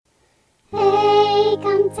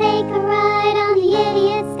come take a ride on the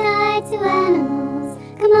Idiot's Guide to Animals.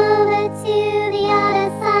 Come over to the other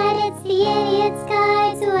side, it's the Idiot's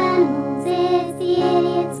Guide to Animals. It's the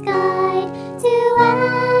Idiot's Guide to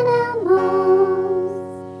Animals.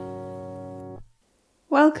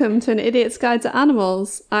 Welcome to an Idiot's Guide to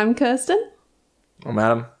Animals. I'm Kirsten. I'm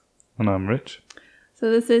Adam. And I'm Rich. So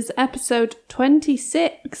this is episode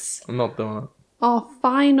 26. I'm not doing it. Our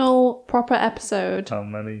final proper episode. How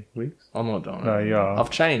many weeks? I'm not doing it. No, you are. I've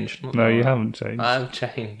changed. No, you haven't changed. I've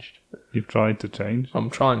changed. You've tried to change. I'm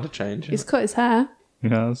trying to change. He's cut his hair. He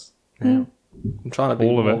has. Yeah. I'm trying to be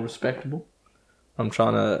All of more it. respectable. I'm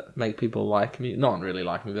trying to make people like me. Not really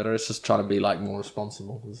like me better. It's just trying to be like more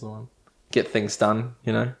responsible. Is the one. Get things done,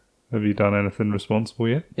 you know. Have you done anything responsible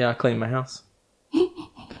yet? Yeah, I cleaned my house.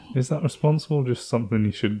 Is that responsible? Just something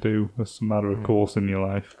you should do as a matter of course in your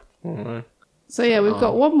life? I don't know. So yeah, we've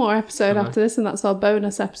got one more episode after this, and that's our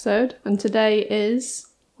bonus episode. And today is...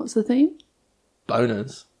 What's the theme?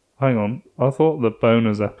 Boners. Hang on. I thought the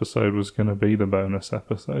bonus episode was going to be the bonus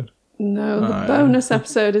episode. No, the bonus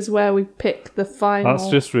episode is where we pick the final That's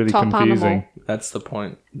just really top confusing. animal. That's the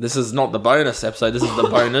point. This is not the bonus episode. This is the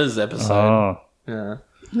boners episode. Ah, Yeah.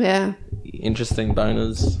 Yeah, Interesting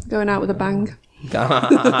boners. going out with a bang.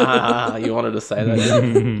 You wanted to say that.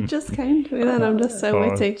 Yeah? Just came to me then, I'm just so oh,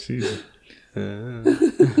 witty. Jesus.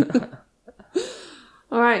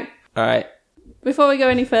 Alright, All right. before we go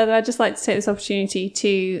any further, I'd just like to take this opportunity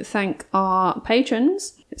to thank our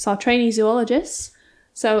patrons. It's our trainee zoologists.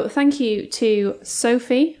 So thank you to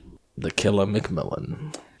Sophie, The Killer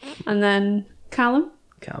McMillan. and then Callum,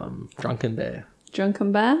 Callum. Drunken Bear.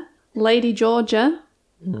 Drunken Bear, Lady Georgia,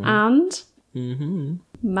 and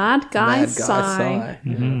Mad Guy Sai.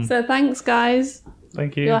 So thanks, guys.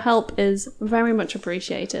 Thank you. Your help is very much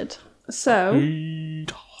appreciated. So,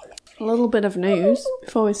 a little bit of news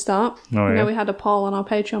before we start. Oh, You know, yeah. we had a poll on our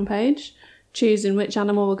Patreon page choosing which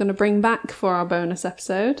animal we're going to bring back for our bonus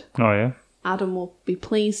episode. Oh, yeah? Adam will be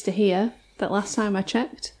pleased to hear that last time I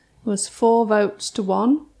checked, it was 4 votes to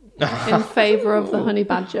 1 in favour of the honey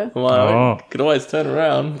badger Well, Oh. could always turn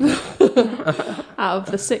around. out of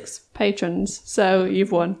the 6 patrons. So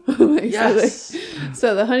you've won. Basically.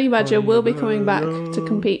 So the honey badger will be coming back to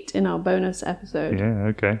compete in our bonus episode. Yeah,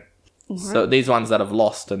 okay. So these ones that have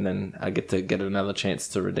lost, and then I get to get another chance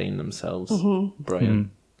to redeem themselves. Brilliant.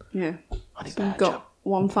 Yeah. Honey So we've badger. got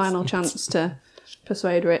one final chance to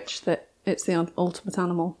persuade Rich that it's the ultimate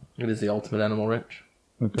animal. It is the ultimate animal, Rich.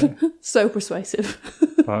 Okay. So persuasive.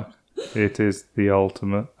 Fuck. It is the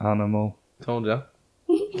ultimate animal. Told ya.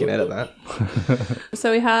 You can edit that.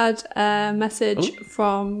 So we had a message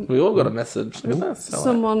from We all got a message. Look at that.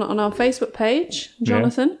 someone on our Facebook page,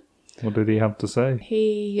 Jonathan. What did he have to say?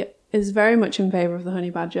 He is very much in favour of the honey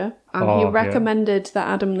badger, and Oh, he yeah. recommended that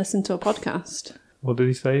Adam listen to a podcast. What did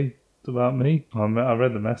he say about me? I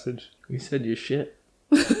read the message. You said you shit.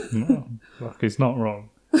 No, fuck, he's not wrong.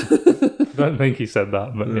 I don't think he said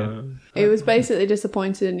that, but yeah. He was basically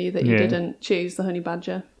disappointed in you that you Yeah. didn't choose the honey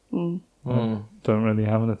badger. Don't really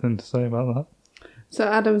have anything to say about that. So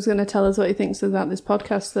Adam's going to tell us what he thinks about this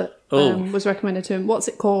podcast that was recommended to him. What's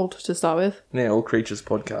it called to start with? Yeah, All Creatures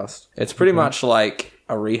podcast. It's pretty much like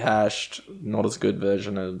a rehashed, not as good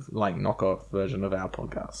version of, like, knockoff version of our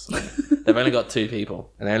podcast. So they've only got 2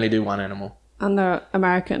 people, and they only do one animal, And they're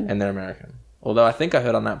American. and they're American. Although I think I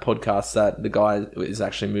heard on that podcast that the guy is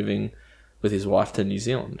actually moving with his wife to New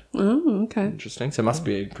Zealand. Oh, okay. Interesting. So it must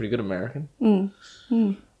be a pretty good American.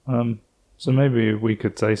 So maybe we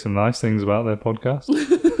could say some nice things about their podcast.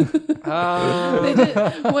 They did.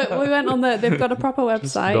 We went on they've got a proper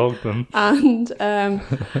website. Dog them. And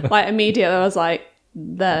like immediately I was like,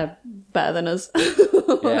 they're better than us.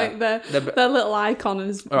 Like their little icon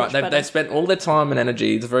is All right, much better. they've spent all their time and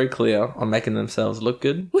energy, it's very clear, on making themselves look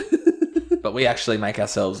good. But we actually make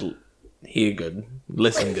ourselves hear good,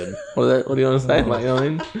 listen good. What do you want to say? Like, you know what I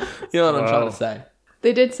mean? You know what I'm trying to say?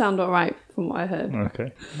 They did sound alright from what I heard.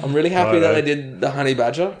 Okay. I'm really happy that Right. they did the honey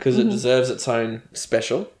badger because it deserves its own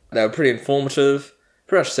special. They were pretty informative.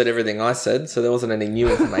 Pretty much said everything I said, so there wasn't any new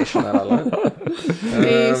information that I learned.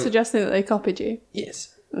 Are you suggesting that they copied you?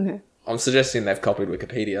 Yes. Okay. I'm suggesting they've copied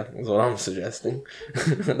Wikipedia, is what I'm suggesting.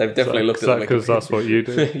 They've definitely looked at the Because Wikipedia. that's what you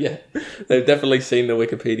do. Yeah. They've definitely seen the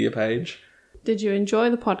Wikipedia page. Did you enjoy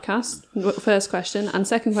the podcast? First question. And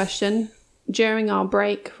second question, during our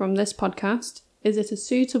break from this podcast, is it a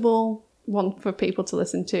suitable one for people to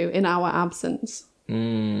listen to in our absence?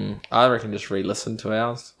 I reckon just re-listen to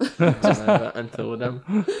ours until we're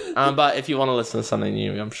done. But if you want to listen to something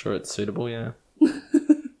new, I'm sure it's suitable, yeah.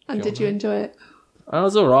 And did you enjoy it? It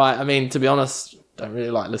was alright. I mean, to be honest, don't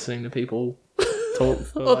really like listening to people talk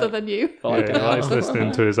for Other than you. for like Yeah, an he likes hour.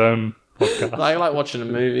 listening to his own podcast. Like, I like watching a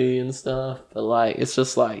movie and stuff, but like it's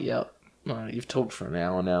just like, yep, you've talked for an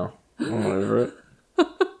hour now. I'm over it.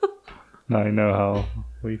 Now you know how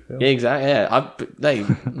we feel. Yeah, exactly.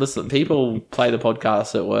 Yeah, listen. People play the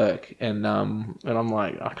podcast at work, and I'm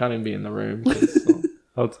like, I can't even be in the room. 'Cause,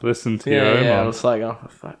 How to listen to your yeah, own yeah. one. It's like, oh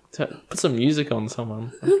fuck, put some music on,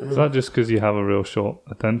 someone. Is that just because you have a real short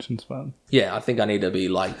attention span? Yeah, I think I need to be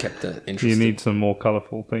like kept interested. You need some more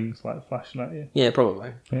colourful things like flashing at you. Yeah,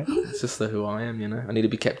 probably. Yeah. It's just who I am, you know. I need to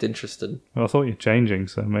be kept interested. Well, I thought you're changing,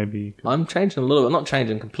 so maybe you could... I'm changing a little bit, not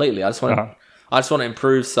changing completely. I just want to. Ah. I just want to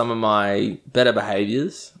improve some of my better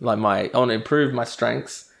behaviors. I want to improve my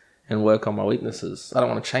strengths and work on my weaknesses. I don't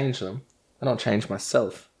want to change them. I don't change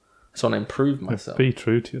myself. I just want to improve myself. be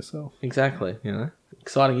true to yourself. Exactly. You know,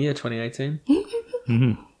 exciting year 2018.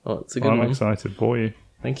 Oh, it's a good I'm one. excited for you.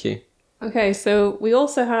 Thank you. Okay, so we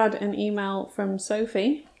also had an email from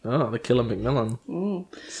Sophie. Oh, the Killer Macmillan.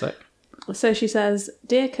 Sick. So she says,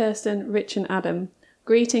 Dear Kirsten, Rich and Adam,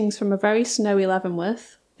 greetings from a very snowy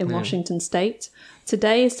Leavenworth in Washington State.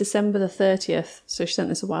 Today is December the 30th, so she sent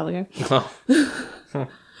this a while ago. Oh,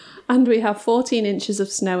 And we have 14 inches of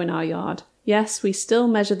snow in our yard. Yes, we still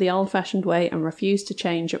measure the old-fashioned way and refuse to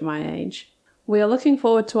change at my age. We are looking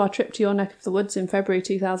forward to our trip to your neck of the woods in February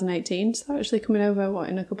 2018. So actually coming over,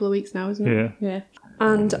 in a couple of weeks now, isn't it? Yeah.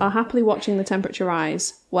 And are happily watching the temperature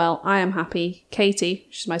rise. Well, I am happy. Katie,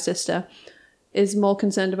 she's my sister, is more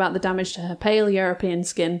concerned about the damage to her pale European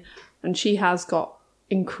skin, and she has got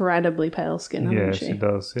incredibly pale skin, hasn't Yeah, she? she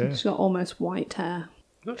does, yeah. She's got almost white hair.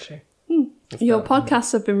 not she? Your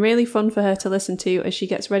podcasts have been really fun for her to listen to as she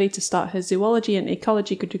gets ready to start her zoology and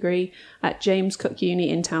ecology degree at James Cook Uni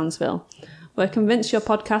in Townsville. We're convinced your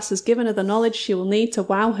podcast has given her the knowledge she will need to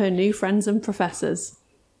wow her new friends and professors.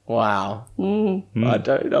 Wow. I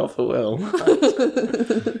don't know if it will.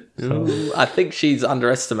 I think she's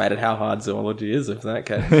underestimated how hard zoology is, if that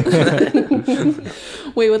case.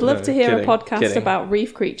 We would love to hear kidding, a podcast kidding. about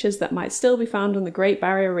reef creatures that might still be found on the Great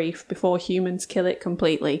Barrier Reef before humans kill it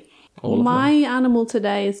completely. My animal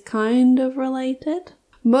today is kind of related.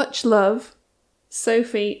 Much love,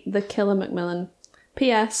 Sophie the Killer Macmillan.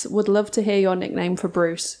 P.S. Would love to hear your nickname for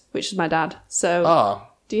Bruce, which is my dad. So, Oh,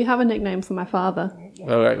 do you have a nickname for my father?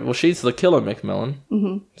 all right. Well, she's the Killer Macmillan.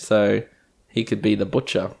 Mm-hmm. So he could be the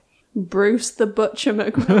Butcher. Bruce the Butcher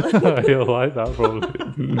Macmillan. You'll like that,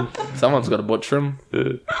 probably. Someone's got to butcher him.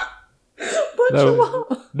 Butcher No.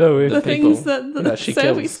 what? No, The people. things that Yeah, she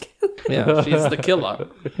Sophie's killed. Yeah, she's the killer.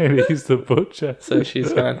 he's the butcher. So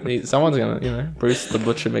she's gonna. Someone's gonna, Bruce the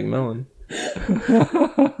Butcher Macmillan.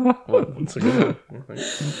 What? That's a good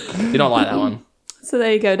one. You don't like that one? So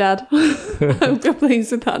there you go, Dad. I hope you're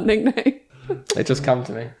pleased with that nickname. It just come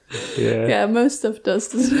to me. Yeah. Yeah, most stuff does,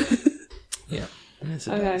 doesn't it? Yeah. Yes,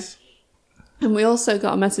 it Okay. does. And we also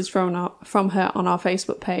got a message from her on our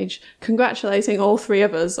Facebook page, congratulating all three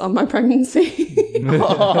of us on my pregnancy,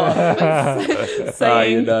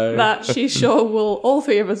 saying you know. that she's sure will all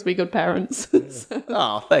three of us be good parents. So,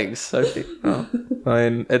 Oh, thanks, Sophie. Oh. I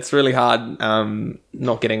mean, it's really hard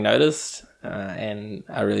not getting noticed, and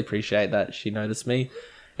I really appreciate that she noticed me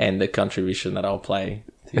and the contribution that I'll play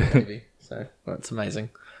to your baby. So that's amazing.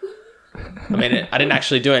 I mean, I didn't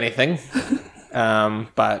actually do anything,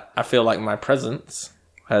 but I feel like my presence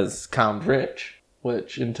has calmed Rich,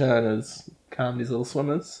 which in turn has calmed these little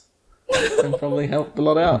swimmers and probably helped a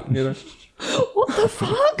lot out, what the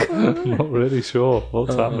fuck? I'm not really sure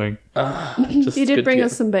what's happening. Just You did good bring to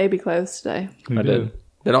us some baby clothes today. You I did.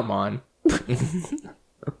 They're not mine.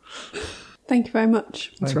 Thank you very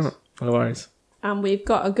much. That's right. No worries. And we've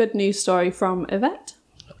got a good news story from Yvette.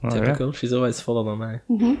 Oh, yeah. Typical. She's always full of them, eh?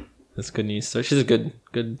 Mm-hmm. That's good news. So she's a good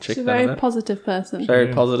chick. She's a that, very Yvette. positive person. Very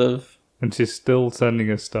Yeah. positive. And she's still sending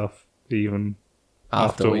us stuff even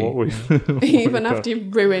After what we've Even after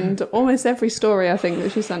you've ruined almost every story, I think,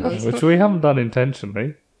 that she sent us. which we haven't done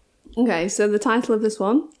intentionally. Okay, so the title of this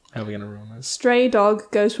one, How are we going to ruin this? Stray Dog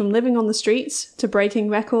Goes From Living on the Streets to Breaking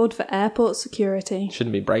Record for Airport Security.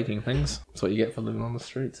 Shouldn't be breaking things. That's what you get for living on the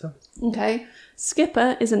streets. Huh? Okay.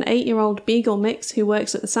 Skipper is an 8-year-old beagle mix who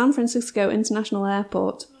works at the San Francisco International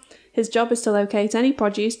Airport. His job is to locate any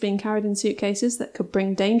produce being carried in suitcases that could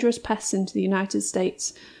bring dangerous pests into the United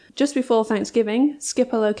States. Just before Thanksgiving,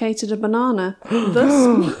 Skipper located a banana,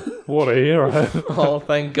 thus What a hero. Oh,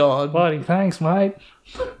 thank God. Bloody thanks, mate.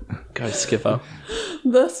 Go, Skipper.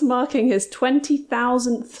 thus marking his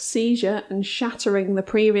 20,000th seizure and shattering the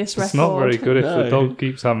previous record. It's not very good if No. the dog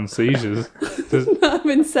keeps having seizures. Does- I've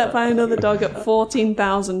been set by another dog at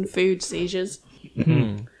 14,000 food seizures.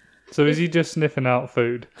 So is he just sniffing out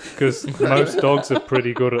food? Because most dogs are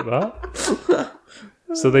pretty good at that.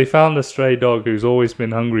 So they found a stray dog who's always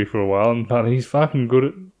been hungry for a while, and he's fucking good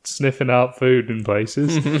at sniffing out food in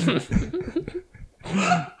places.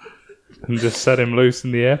 And just set him loose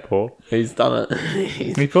in the airport. He's done it.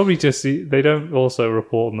 He probably just... They don't also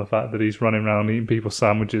report on the fact that he's running around eating people's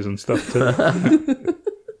sandwiches and stuff too.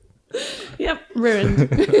 Yep, ruined.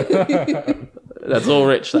 That's all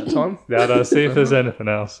Rich that time. Yeah, no, see if there's anything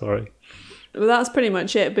else, sorry. Well, that's pretty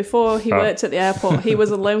much it. Before he worked at the airport, he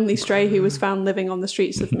was a lonely stray who was found living on the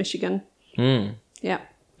streets of Michigan. Mm. Yeah.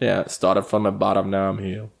 Yeah, it started from the bottom, now I'm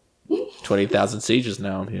here. 20,000 sieges,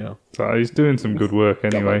 now I'm here. So he's doing some good work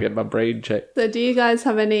Gotta anyway. get my braid checked. So do you guys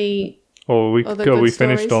have any... Oh, we Other good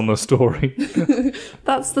finished stories? on the story.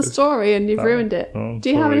 That's the story and you've ruined it. oh, Do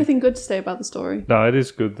you have sorry. anything good to say about the story? No, it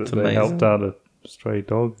is good that they amazing. helped out a stray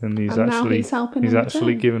dog, and he's And now actually he's helping in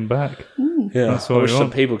actually return. giving back. Yeah, That's I what wish we some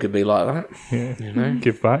want. people could be like that. Yeah, You know?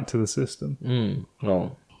 give back to the system.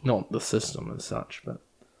 Well, not the system as such, but...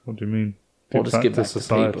 What do you mean? Or just give back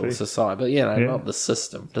society. to people, society. But, you know, Yeah. not the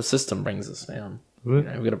system. The system brings us down. Is You it?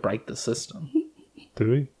 know, we've got to break the system. Do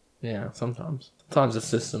we? Yeah, sometimes. Sometimes the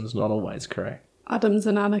system's not always correct. Adam's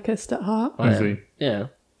an anarchist at heart. I Is am. he? Yeah.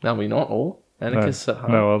 No, we're not all. Anarchists at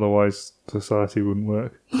heart. No, otherwise society wouldn't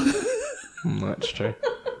work. That's true.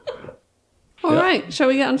 All right, shall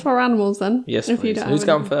we get onto our animals then? Yes, If you please. don't Who's have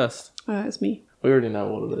going anything. first? It's me. We already know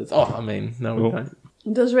what it is. Oh, I mean, no, we Oh. don't.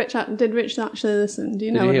 Did Rich actually listen? Do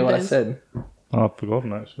you Did know you hear what what it I is? said? Oh, I've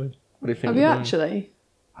forgotten actually. What do you think? Have we're you doing? actually?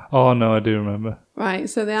 Oh no, I do remember. Right,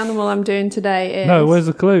 so the animal I'm doing today is... No, where's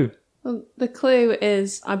the clue? Well, the clue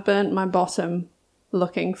is I burnt my bottom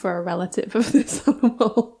looking for a relative of this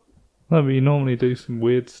animal. No, but you normally do some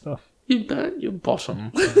weird stuff. You burnt your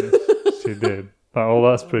bottom. She did. Oh,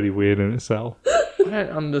 that's pretty weird in itself. I don't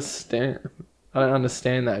understand. I don't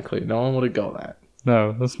understand that clue. No one would have got that.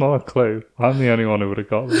 No, that's not a clue. I'm the only one who would have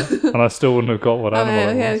got that, and I still wouldn't have got what animal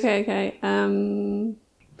it was. Okay.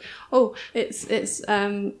 It's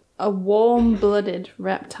a warm-blooded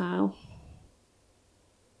reptile.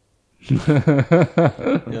 You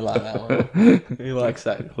like that one? He likes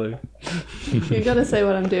that clue. You've got to say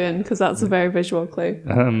what I'm doing because that's a very visual clue.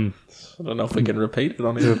 I don't know if we can repeat it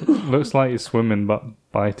on here. Looks like you're swimming, but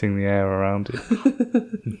biting the air around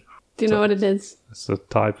it. Do you know what it is? It's a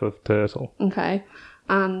type of turtle. Okay.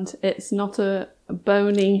 And it's not a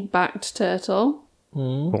bony-backed turtle.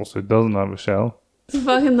 Also, it doesn't have a shell. It's a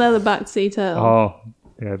fucking leather-backed sea turtle. Oh,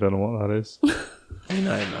 yeah, I don't know what that is. We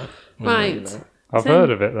know, mate. We know, Right. you know. I've Same. heard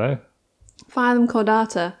of it though. Phylum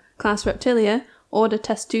Chordata, class Reptilia, order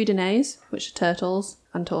Testudines, which are turtles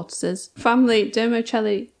and tortoises, family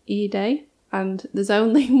Dermocheliidae, and there's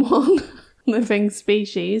only one living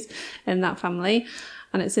species in that family,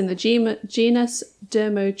 and it's in the genus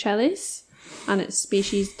Dermochelys, and its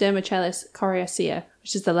species Dermochelys coriacea,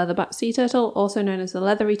 which is the leatherback sea turtle, also known as the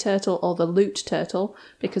leathery turtle or the lute turtle,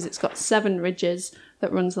 because it's got 7 ridges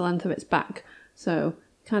that runs the length of its back. So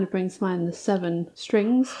kind of brings to mind the 7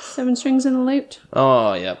 strings in a lute.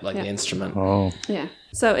 Oh, yeah, like Yeah. the instrument. Oh, Yeah.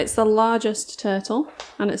 So it's the largest turtle,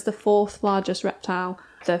 and it's the 4th largest reptile,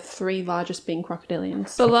 the 3 largest being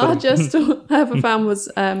crocodilians. The largest I ever found was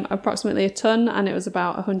approximately a ton, and it was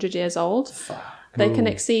about 100 years old. They can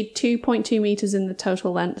exceed 2.2 metres in the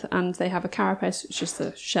total length, and they have a carapace, which is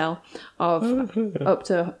the shell, of up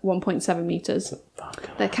to 1.7 metres.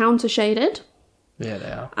 They're counter-shaded, Yeah,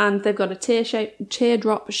 they are. and they've got a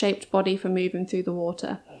teardrop-shaped body for moving through the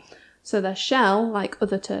water. So their shell, like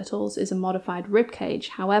other turtles, is a modified rib cage.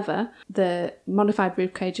 However, the modified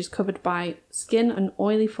rib cage is covered by skin and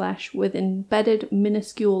oily flesh with embedded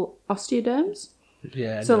minuscule osteoderms.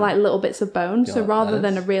 Yeah. So no. like little bits of bone. So God, rather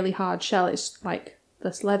than a that's- really hard shell, it's like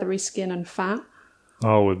this leathery skin and fat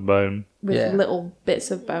oh, with bone. with Yeah. little bits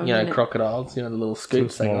of bone You know, in it. crocodiles, you know, the little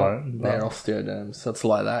scoops they small, got. like They're that. osteoderms. So it's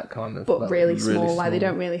like that kind of. But really small. Like they small.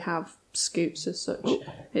 don't really have scoops as such.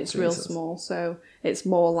 It's real Jesus. small, so it's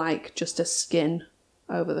more like just a skin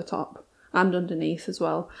over the top and underneath as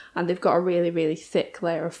well. And they've got a really, really thick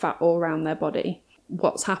layer of fat all around their body.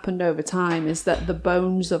 What's happened over time is that the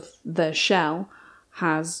bones of their shell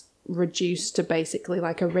has reduced to basically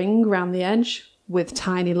like a ring around the edge with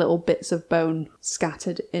tiny little bits of bone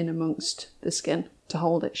scattered in amongst the skin to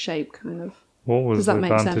hold its shape, kind of. What was Does the that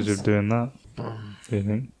make advantage sense? of doing that? Do you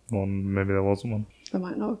think? Well, maybe there wasn't one. There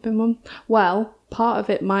might not have been one. Well, part of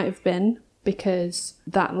it might have been because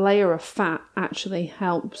that layer of fat actually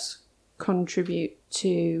helps contribute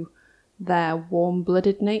to their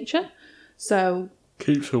warm-blooded nature. So,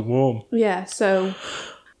 Keeps them warm. yeah, so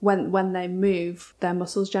when they move, their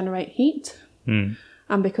muscles generate heat. Hmm.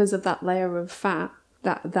 And because of that layer of fat,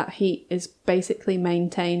 that heat is basically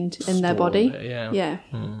maintained in their Stored body. there, yeah.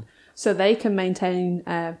 Yeah. So they can maintain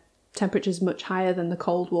temperatures much higher than the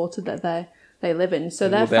cold water that they live in. So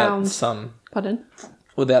they're Without found... the sun. Pardon?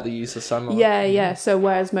 Without the use of sunlight. Yeah. So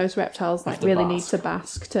whereas most reptiles to really need bask. to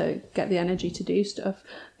bask to get the energy to do stuff,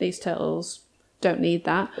 these turtles don't need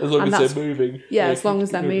that. As long And as that's- they're moving. Yeah, as long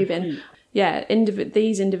as they're moving. Yeah,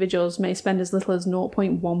 these individuals may spend as little as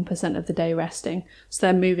 0.1% of the day resting. So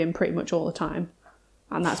they're moving pretty much all the time.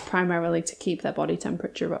 And that's primarily to keep their body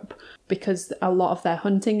temperature up, because a lot of their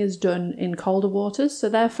hunting is done in colder waters. So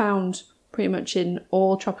they're found pretty much in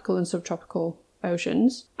all tropical and subtropical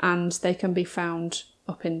oceans, and they can be found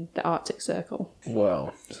up in the Arctic Circle.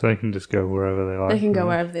 Wow. So they can just go wherever they like. They can go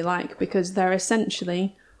wherever they like because they're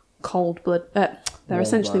essentially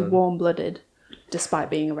warm-blooded, despite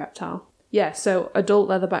being a reptile. Yeah, so adult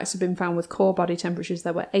leatherbacks have been found with core body temperatures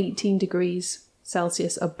that were 18 degrees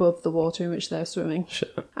Celsius above the water in which they're swimming.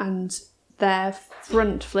 Shit. And their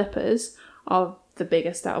front flippers are the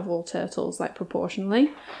biggest out of all turtles, like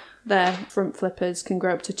proportionally. Their front flippers can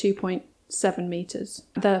grow up to 2.7 metres.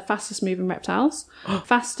 They're the fastest moving reptiles.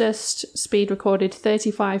 Fastest speed recorded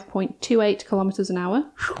 35.28 kilometres an hour.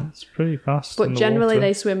 It's pretty fast. But in the generally water.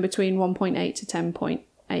 they swim between 1.8 to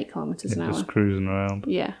 10.8 kilometres an hour. Just cruising around.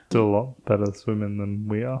 Yeah. Still a lot better swimming than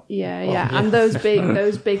we are. Yeah. And those big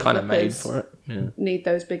Kind of made flippers for it. Yeah. need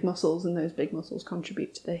those big muscles, and those big muscles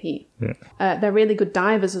contribute to the heat. Yeah. They're really good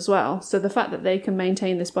divers as well. So the fact that they can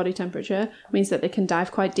maintain this body temperature means that they can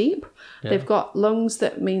dive quite deep. Yeah. They've got lungs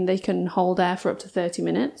that mean they can hold air for up to 30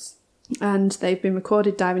 minutes. And they've been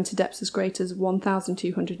recorded diving to depths as great as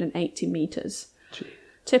 1,280 metres.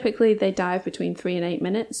 Typically, they dive between 3 and 8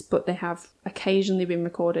 minutes, but they have occasionally been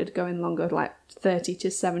recorded going longer, like 30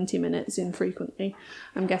 to 70 minutes infrequently.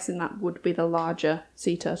 I'm guessing that would be the larger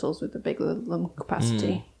sea turtles with the big lung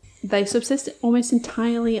capacity. They subsist almost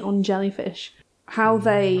entirely on jellyfish. How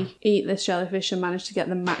they eat this jellyfish and manage to get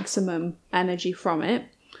the maximum energy from it.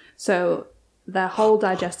 So their whole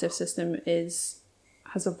digestive system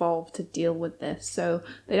has evolved to deal with this. So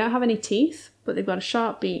they don't have any teeth, but they've got a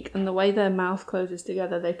sharp beak, and the way their mouth closes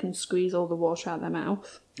together, they can squeeze all the water out of their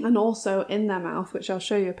mouth. And also in their mouth, which I'll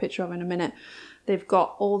show you a picture of in a minute, they've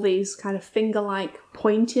got all these kind of finger-like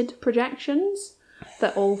pointed projections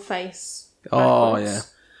that all face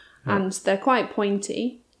backwards. And they're quite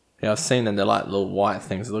pointy. Yeah, I've seen them. They're like little white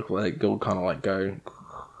things that look like they kind of like go...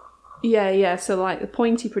 Yeah. So like the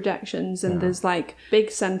pointy projections, and there's like big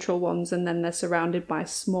central ones, and then they're surrounded by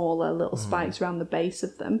smaller little spikes around the base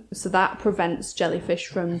of them. So that prevents jellyfish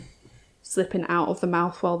from slipping out of the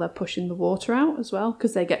mouth while they're pushing the water out as well,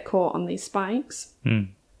 because they get caught on these spikes.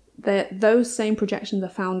 Those same projections are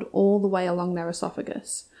found all the way along their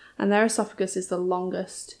esophagus, and their esophagus is the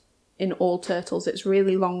longest in all turtles. It's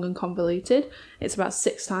really long and convoluted. It's about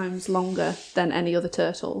 6 times longer than any other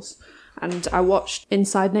turtles. And I watched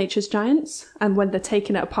Inside Nature's Giants, and when they're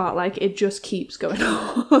taking it apart, like, it just keeps going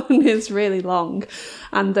on. It's really long.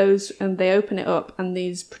 And they open it up, and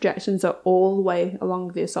these projections are all the way along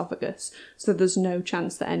the esophagus. So there's no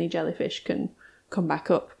chance that any jellyfish can come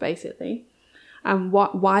back up, basically. And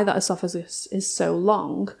why that esophagus is so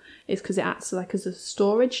long is because it acts like as a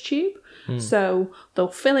storage tube. So they'll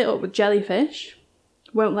fill it up with jellyfish,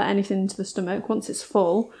 won't let anything into the stomach. Once it's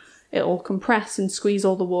full, it'll compress and squeeze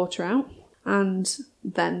all the water out, and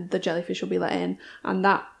then the jellyfish will be let in. And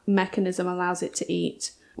that mechanism allows it to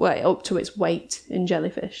eat up to its weight in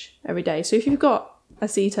jellyfish every day. So if you've got a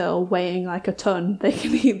sea turtle weighing like a ton, they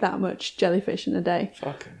can eat that much jellyfish in a day.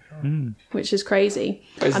 Fucking Which is crazy.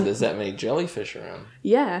 crazy. There's that many jellyfish around.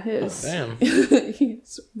 Yeah, it's, Damn.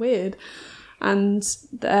 it's weird. And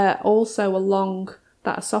also along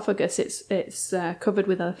that esophagus, it's covered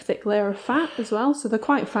with a thick layer of fat as well. So they're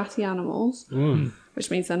quite fatty animals, which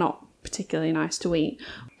means they're not particularly nice to eat.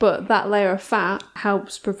 But that layer of fat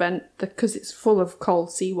helps prevent because it's full of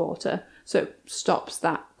cold seawater, so it stops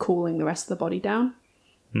that cooling the rest of the body down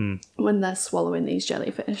when they're swallowing these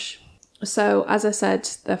jellyfish. So, as I said,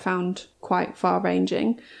 they're found quite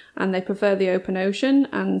far-ranging, and they prefer the open ocean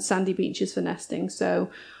and sandy beaches for nesting. So,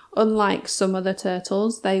 unlike some other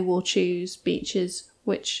turtles, they will choose beaches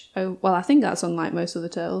I think that's unlike most other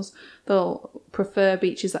turtles. They'll prefer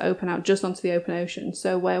beaches that open out just onto the open ocean.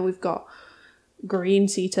 So, where we've got green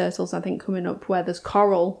sea turtles, I think, coming up where there's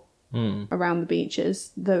coral around the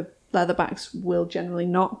beaches, the leatherbacks will generally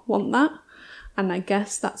not want that. And I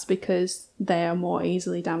guess that's because they are more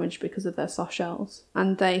easily damaged because of their soft shells.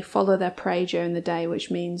 And they follow their prey during the day, which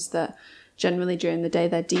means that generally during the day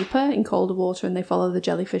they're deeper in colder water, and they follow the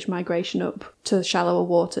jellyfish migration up to shallower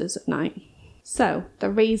waters at night. So, the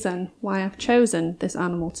reason why I've chosen this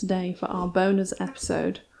animal today for our bonus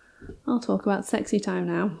episode, I'll talk about sexy time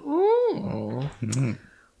now.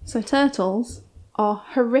 So turtles are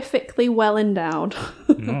horrifically well endowed.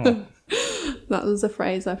 No. That was a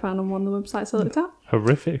phrase I found on one of the websites I looked at.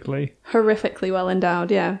 Horrifically. Horrifically well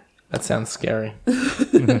endowed, yeah. That sounds scary.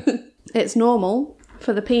 It's normal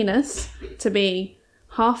for the penis to be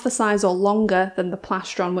half the size or longer than the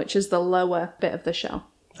plastron, which is the lower bit of the shell.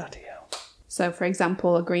 Bloody hell. So, for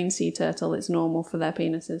example, a green sea turtle, it's normal for their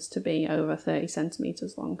penises to be over 30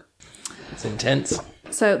 centimetres long. It's intense.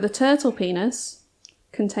 So, the turtle penis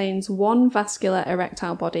contains one vascular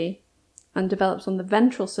erectile body and develops on the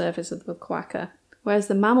ventral surface of the cloaca, whereas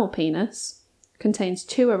the mammal penis contains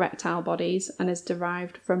two erectile bodies and is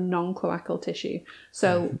derived from non-cloacal tissue.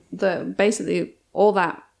 So, basically, all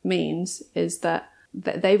that means is that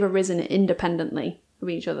they've arisen independently of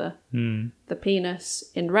each other. The penis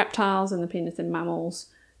in reptiles and the penis in mammals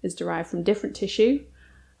is derived from different tissue,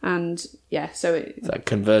 and so It's like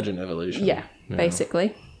convergent evolution. yeah,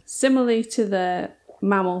 basically. Similarly to the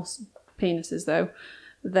mammals' penises, though,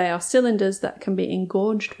 they are cylinders that can be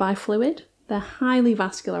engorged by fluid. They're highly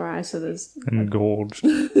vascularized, so Engorged.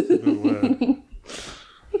 That's a good word.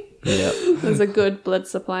 Yeah. there's a good blood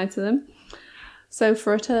supply to them. So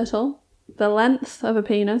for a turtle, the length of a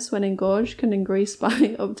penis when engorged can increase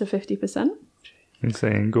by up to 50%. You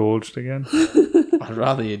say engorged again? I'd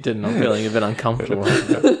rather you didn't. I'm feeling a bit uncomfortable.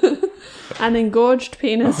 An engorged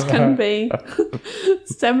penis can be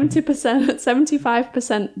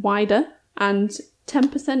 75% wider and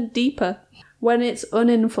 10% deeper. When it's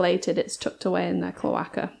uninflated, it's tucked away in their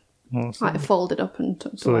cloaca. Like folded up and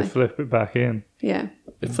tucked So away. they flip it back in. Yeah.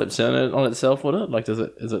 It flips on itself, would it? Like, is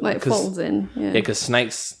it Like it folds in. Yeah. Yeah, because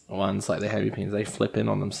snakes ones, like the heavy penis, they flip in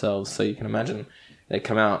on themselves. So you can imagine they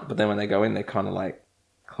come out, but then when they go in, they kind of like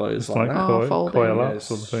close It's like that. folding. coil Yeah, up it's-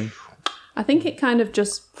 sort of thing. I think it kind of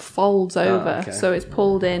just folds over. okay. So it's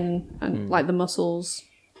pulled in and like the muscles.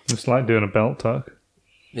 It's like doing a belt tuck.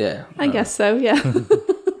 Yeah. I guess so, yeah.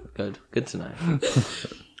 Good to know.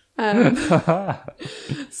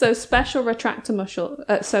 So special retractor muscle.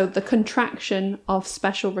 So the contraction of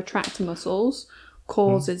special retractor muscles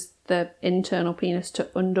causes the internal penis to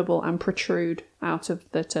undouble and protrude out of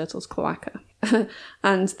the turtle's cloaca.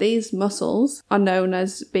 And these muscles are known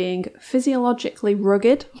as being physiologically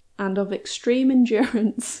rugged and of extreme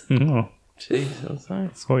endurance. Oh, Jesus,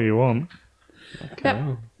 that's what you want.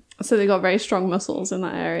 Yep. So they've got very strong muscles in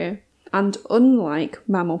that area. And unlike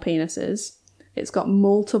mammal penises, it's got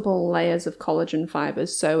multiple layers of collagen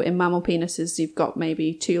fibers. So in mammal penises, you've got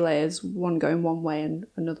maybe two layers, one going one way and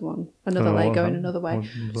another layer going another way.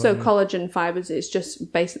 So collagen fibers is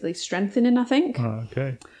just basically strengthening, I think. Oh,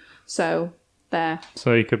 okay. So they're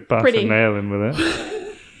So you could bash Pretty- a nail in with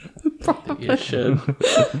it. You should.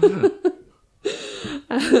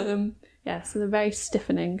 so they're very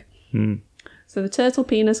stiffening. So the turtle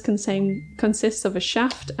penis consists of a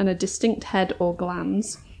shaft and a distinct head or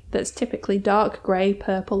glans that's typically dark grey,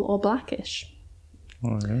 purple or blackish.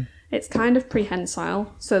 Oh, yeah. It's kind of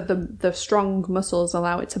prehensile, so the strong muscles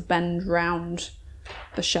allow it to bend round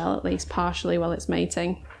the shell at least partially while it's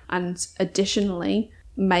mating. And additionally,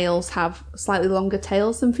 males have slightly longer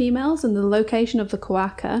tails than females, and the location of the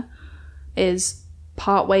cloaca is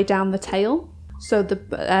partway down the tail. So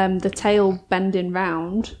the tail bending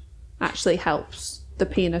round actually helps the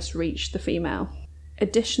penis reach the female.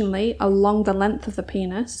 Additionally, along the length of the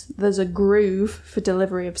penis, there's a groove for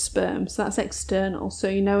delivery of sperm. So that's external. So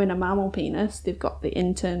in a mammal penis, they've got the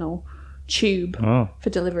internal tube for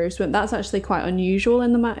delivery of sperm. That's actually quite unusual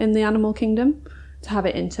in the animal kingdom to have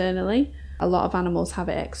it internally. A lot of animals have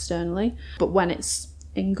it externally, but when it's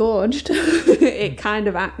engorged, it kind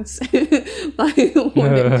of acts it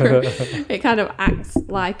kind of acts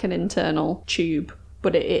like an internal tube.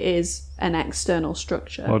 But it is an external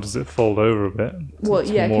structure. Or does it fold over a bit? Well,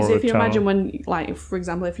 yeah, because if you channel. imagine when, like, for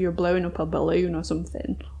example, if you're blowing up a balloon or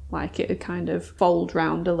something, like it would kind of fold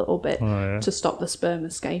round a little bit to stop the sperm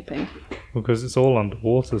escaping. Because it's all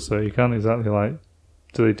underwater, so you can't exactly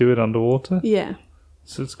do they do it underwater? Yeah.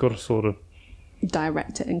 So it's got to sort of...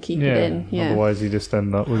 Direct it and keep it in. Yeah. Otherwise you just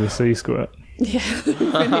end up with a sea squirt. Yeah, pretty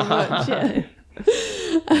much, yeah.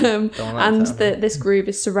 And this groove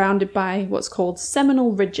is surrounded by what's called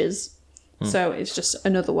seminal ridges. So it's just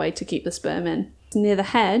another way to keep the sperm in. Near the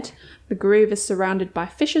head, the groove is surrounded by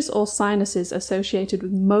fissures or sinuses associated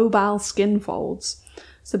with mobile skin folds.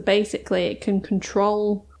 So basically it can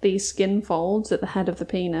control these skin folds at the head of the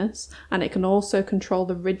penis, and it can also control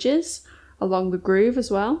the ridges along the groove as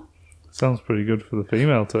well. Sounds pretty good for the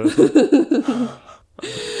female turtle.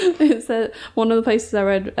 It said, one of the places I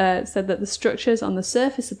read said that the structures on the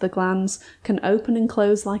surface of the glands can open and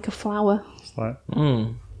close like a flower. It's like,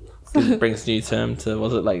 It brings new term to,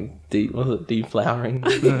 was it deflowering?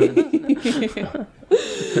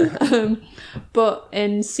 But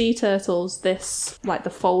in sea turtles, this, like the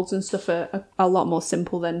folds and stuff, are a lot more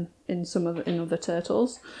simple than in other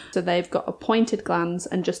turtles. So they've got a pointed glands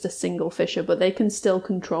and just a single fissure, but they can still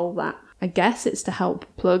control that. I guess it's to help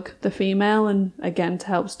plug the female and, again, to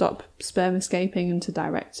help stop sperm escaping and to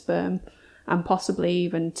direct sperm, and possibly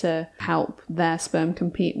even to help their sperm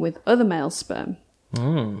compete with other male sperm.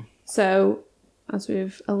 So, as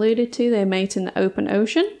we've alluded to, they mate in the open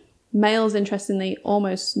ocean. Males, interestingly,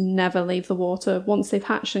 almost never leave the water. Once they've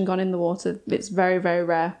hatched and gone in the water, it's very, very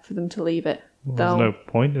rare for them to leave it. There's no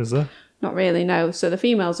point, is there? Not really, no. So the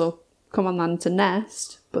females will come on land to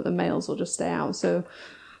nest, but the males will just stay out. So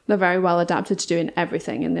they're very well adapted to doing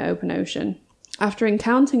everything in the open ocean. After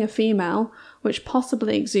encountering a female, which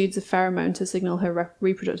possibly exudes a pheromone to signal her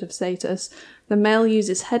reproductive status, the male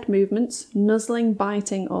uses head movements, nuzzling,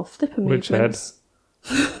 biting, or flipper Which movements.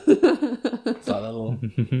 It's like that little...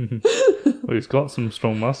 Well, he's got some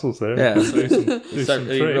strong muscles there. Yeah, Do so some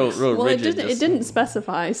real tricks. Well, rigid. it didn't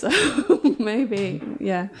specify, so maybe,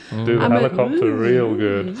 yeah. Do the I'm a- helicopter real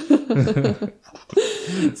good.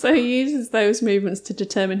 So he uses those movements to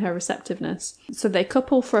determine her receptiveness. So they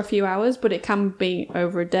couple for a few hours, but it can be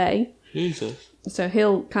over a day. Jesus. So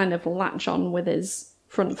he'll kind of latch on with his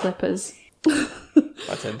front flippers.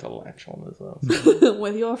 I tend to latch on as well.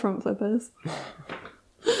 With your front flippers.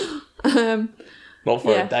 Not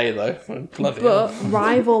for Yeah. a day, though. Bloody hell. But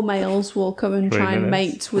rival males will come and 3 try and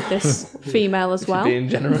minutes. mate with this female as well. Being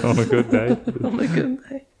generous. On a good day. On a good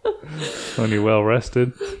day. When you're well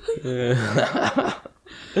rested.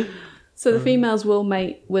 So the females will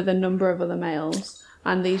mate with a number of other males,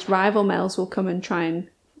 and these rival males will come and try and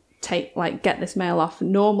get this male off,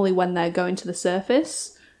 normally when they're going to the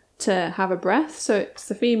surface to have a breath. So it's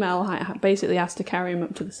the female basically has to carry him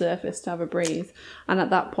up to the surface to have a breathe, and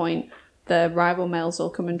at that point the rival males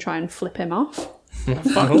will come and try and flip him off.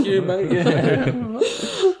 Fuck you, mate. Yeah.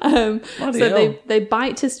 So they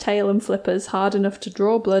bite his tail and flippers hard enough to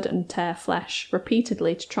draw blood and tear flesh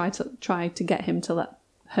repeatedly to try to get him to let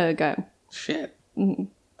her go. Shit.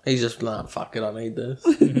 He's just like, fuck it, I need this.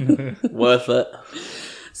 Worth it.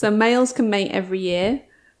 So males can mate every year,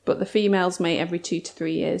 but the females mate every 2 to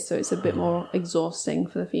 3 years, so it's a bit more exhausting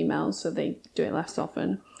for the females, so they do it less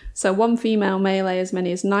often. So one female may lay as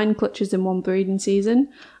many as 9 clutches in one breeding season,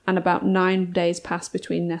 and about 9 days pass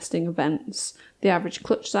between nesting events. The average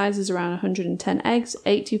clutch size is around 110 eggs,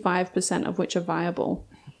 85% of which are viable.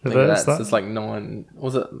 Look at that. So it's like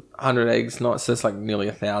 100 eggs? No, it says like nearly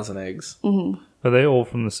 1,000 eggs. Are they all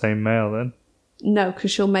from the same male then? No, because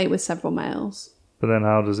she'll mate with several males, But then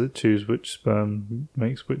how does it choose which sperm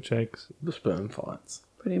makes which eggs? The sperm fights.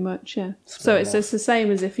 pretty much, yeah. So it's the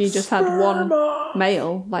same as if you just had one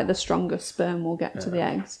male, like the strongest sperm will get to the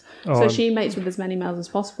eggs. So she mates with as many males as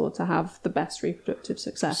possible to have the best reproductive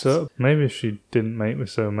success. So maybe if she didn't mate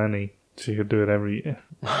with so many, she could do it every year.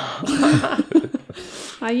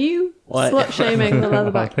 Are you What? slut-shaming the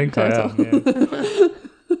leatherback I think turtle? I am, yeah.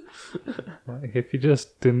 Like, if you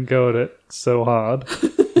just didn't go at it so hard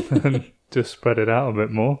and just spread it out a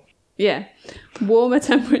bit more. Yeah. Warmer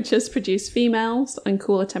temperatures produce females and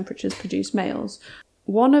cooler temperatures produce males.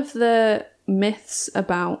 One of the myths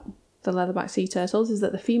about the leatherback sea turtles is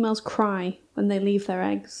that the females cry when they leave their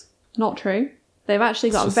eggs. Not true. They've actually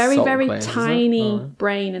got a just very, salt very glands, isn't it? tiny Oh.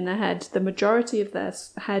 brain in their head. The majority of their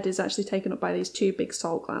head is actually taken up by these 2 big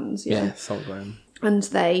salt glands. Yeah, salt gland. And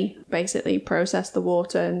they basically process the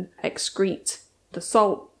water and excrete the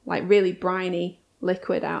salt, like really briny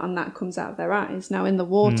liquid out, and that comes out of their eyes. Now in the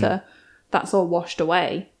water, that's all washed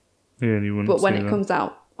away. Yeah, and you wouldn't But when see it that. comes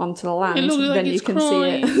out onto the land, It looks like then you it's can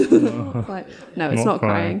crying. see it. Like, no, it's Not not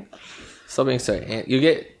crying. Stop being so...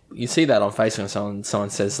 You see that on Facebook when someone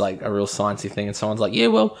says like a real sciencey thing and someone's like, yeah,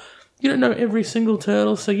 well, you don't know every single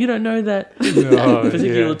turtle, so you don't know that Oh,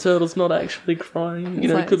 particular yeah. turtle's not actually crying. You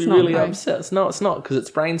know, like, it could be it's not really crying. upset. No, it's not, because its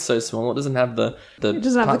brain's so small. It doesn't have the doesn't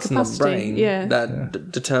have the parts in the capacity, brain yeah.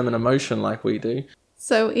 that determine emotion like we do.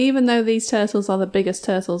 So even though these turtles are the biggest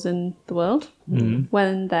turtles in the world,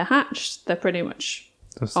 when they're hatched, they're pretty much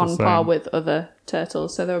Just the on par same. with other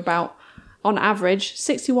turtles. So they're about, on average,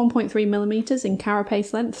 61.3 millimetres in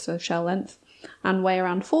carapace length, so shell length, and weigh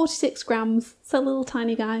around 46 grams. So little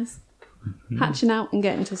tiny guys hatching out and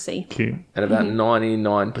getting to sea. Cute. And about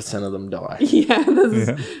 99% of them die. Yeah,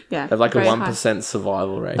 Yeah. yeah. They have like a very 1% high.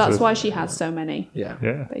 survival rate. That's why she has so many, Yeah.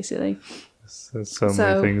 Yeah. basically. There's so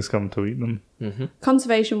So- many things come to eat them.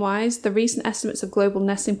 Conservation-wise, the recent estimates of global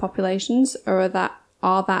nesting populations are that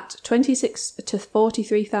are that 26 to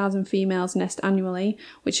 43,000 females nest annually,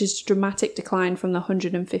 which is a dramatic decline from the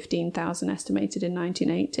 115,000 estimated in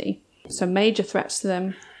 1980. So major threats to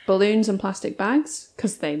them: balloons and plastic bags,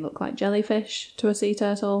 because they look like jellyfish to a sea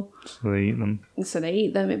turtle. So they eat them. So they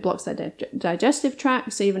eat them, it blocks their digestive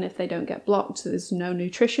tracts, even if they don't get blocked, there's no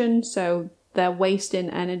nutrition, so they're wasting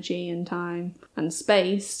energy and time and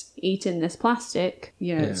space eating this plastic,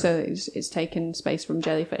 so it's taking space from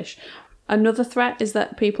jellyfish. Another threat is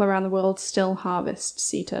that people around the world still harvest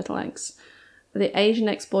sea turtle eggs. The Asian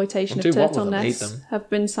exploitation of turtle nests have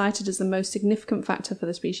been cited as the most significant factor for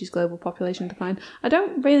the species' global population decline. I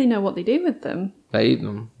don't really know what they do with them. They eat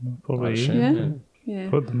them. Probably eat Yeah. them. Yeah.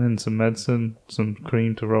 Put them in some medicine, some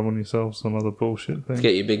cream to rub on yourself, some other bullshit thing. To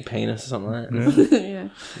get your big penis or something like that. Yeah. Yeah.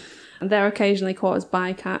 And they're occasionally caught as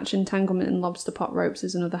bycatch. Entanglement in lobster pot ropes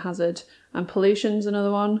is another hazard. And pollution's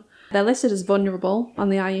another one. They're listed as vulnerable on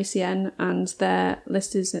the IUCN, and they're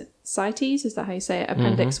listed as CITES, is that how you say it?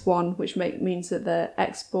 Appendix 1, which means that the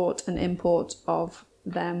export and import of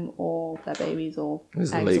them or their babies or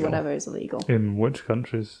eggs illegal. or whatever is illegal. In which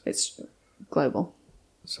countries? It's global.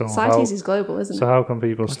 So CITES is global, isn't So it? how come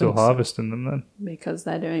people still harvesting them then? Because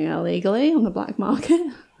they're doing it illegally on the black market.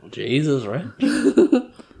 Jesus, right? Do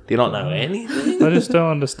you not know anything? I just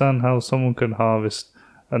don't understand how someone can harvest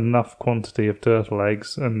enough quantity of turtle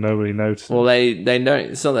eggs and nobody notices. Well, they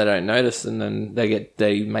don't. It's not they don't notice, and then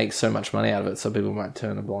they make so much money out of it, so people might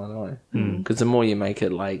turn a blind eye. Because the more you make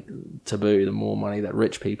it like taboo, the more money that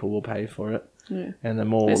rich people will pay for it, Yeah. and the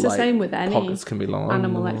more It's the same with any pockets can be lined.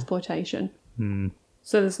 animal the more- exploitation.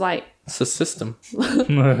 So there's like... It's a system.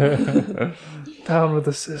 Down with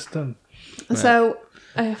the system. So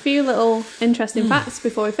a few little interesting facts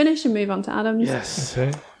before we finish and move on to Adam's. Yes.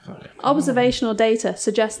 Okay. Observational data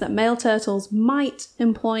suggests that male turtles might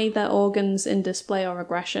employ their organs in display or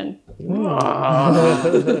aggression.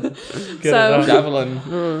 So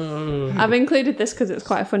Javelin. I've included this because it's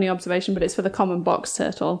quite a funny observation, but it's for the common box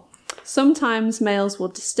turtle. Sometimes males will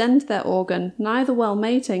distend their organ neither while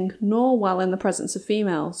mating nor while in the presence of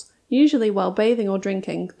females. Usually while bathing or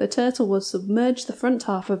drinking, the turtle will submerge the front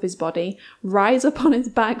half of his body, rise up on his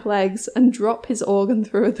back legs, and drop his organ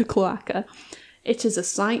through the cloaca. It is a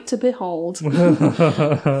sight to behold,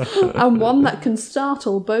 and one that can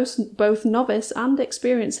startle both novice and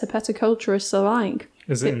experienced herpetoculturists alike.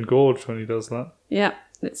 Is it engorged when he does that? Yeah,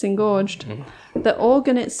 it's engorged. The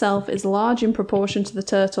organ itself is large in proportion to the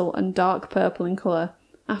turtle and dark purple in colour.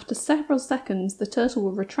 After several seconds, the turtle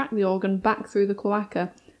will retract the organ back through the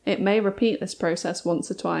cloaca. It may repeat this process once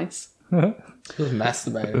or twice. Just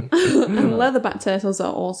masturbating. And leatherback turtles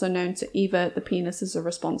are also known to evert the penis as a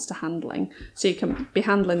response to handling. So you can be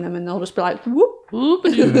handling them and they'll just be like, whoop.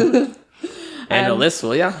 Handle this,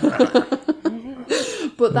 will ya?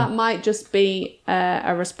 But that might just be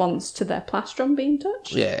a response to their plastron being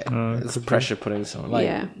touched. Yeah. It's a pressure putting someone. Like,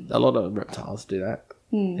 Yeah. a lot of reptiles do that.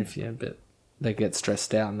 If you're a bit... They get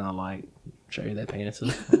stressed out and they'll, like, show you their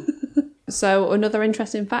penises. So another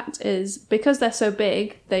interesting fact is because they're so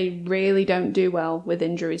big, they really don't do well with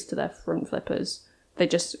injuries to their front flippers. They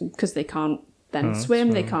just, because they can't then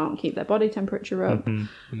swim, they can't keep their body temperature up. And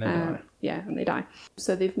they die. Yeah, and they die.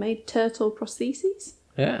 So they've made turtle prostheses.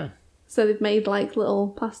 Yeah. So they've made like little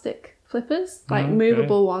plastic flippers, like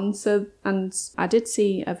movable ones. So, and I did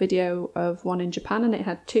see a video of one in Japan, and it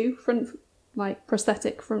had two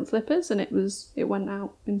prosthetic front flippers, and it went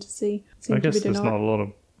out into sea. I guess there's not a lot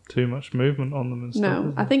of too much movement on them and stuff. No,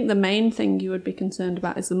 is I there? think the main thing you would be concerned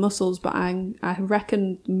about is the muscles, but I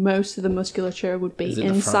reckon most of the musculature would be Is it the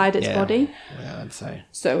inside front? its Yeah. body. Yeah, I'd say.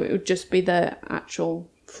 So it would just be the actual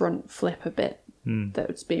front flipper bit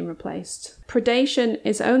that's being replaced. Predation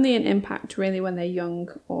is only an impact really when they're young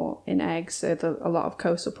or in eggs, so a lot of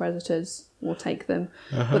coastal predators will take them.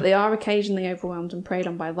 But they are occasionally overwhelmed and preyed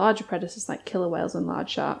on by larger predators like killer whales and large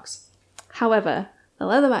sharks. However, the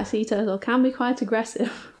leatherback sea turtle can be quite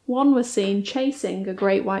aggressive. One was seen chasing a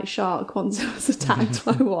great white shark once it was attacked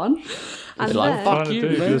by one. And like, then, fuck Trying you, to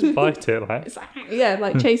do, man. just bite it, like. it's like, yeah,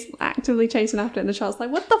 like actively chasing after it, and the shark's like,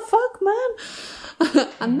 what the fuck, man?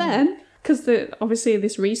 And then, because obviously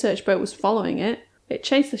this research boat was following it, it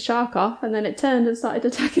chased the shark off, and then it turned and started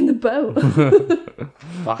attacking the boat.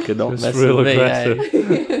 Fucking don't It's mess real with me, aggressive.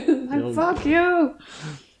 eh? Like, fuck you.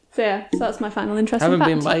 So yeah, so that's my final interesting Haven't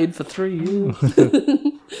fact. been made for 3 years.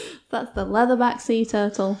 That's the leatherback sea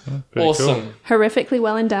turtle. Pretty Awesome. Horrifically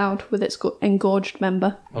well endowed with its engorged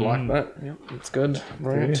member. I like that. Yep, it's good.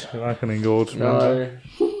 Cool. Right. Yeah, like an engorged member.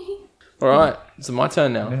 No. All right, it's my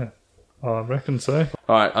turn now. Yeah. Oh, I reckon so.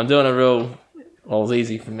 All right, I'm doing a real... Well, it's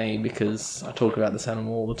easy for me because I talk about this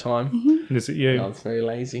animal all the time. Is it you? I was very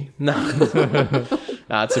lazy. No.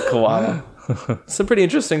 It's a koala. Some pretty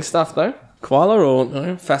interesting stuff, though. Koala, or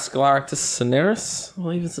Phascolarctos cinereus, I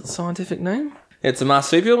believe is its scientific name. It's a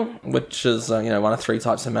marsupial, which is one of 3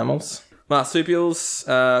 types of mammals. Marsupials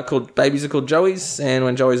babies are called joeys, and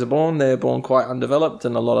when joeys are born, they're born quite undeveloped,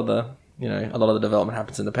 and a lot of the development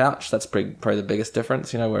happens in the pouch. That's probably the biggest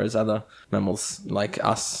difference, whereas other mammals like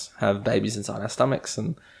us have babies inside our stomachs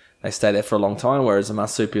and they stay there for a long time, whereas a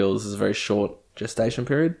marsupial is a very short gestation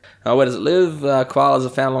period. Where does it live? Koalas are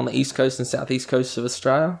found along the east coast and southeast coast of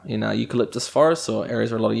Australia in eucalyptus forests, or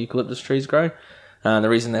areas where a lot of eucalyptus trees grow. The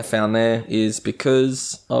reason they're found there is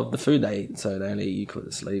because of the food they eat, so they only eat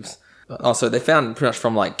eucalyptus leaves. Also, they're found pretty much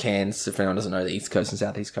from like Cairns, if anyone doesn't know the east coast and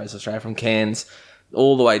southeast coast of Australia, from Cairns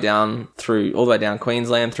all the way down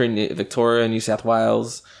Queensland, through Victoria, New South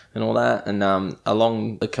Wales, and all that, and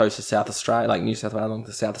along the coast of South Australia, like New South Wales along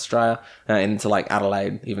to South Australia, and into like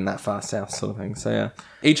Adelaide, even that far south sort of thing. So yeah,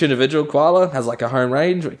 each individual koala has like a home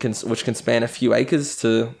range which can span a few acres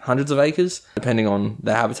to hundreds of acres, depending on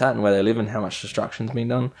their habitat and where they live and how much destruction's been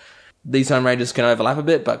done. These home ranges can overlap a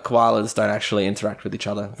bit, but koalas don't actually interact with each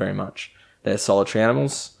other very much. They're solitary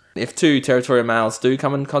animals. If 2 territorial males do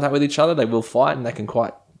come in contact with each other, they will fight, and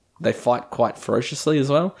they fight quite ferociously as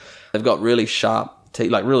well. They've got really sharp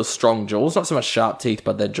teeth, like really strong jaws. Not so much sharp teeth,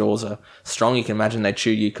 but their jaws are strong. You can imagine they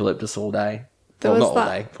chew eucalyptus all day. There was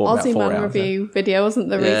that Aussie Man review video, wasn't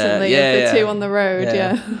there, recently, of the 2 on the road,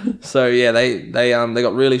 yeah. So, yeah, they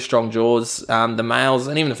got really strong jaws. The males,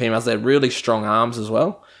 and even the females, they have really strong arms as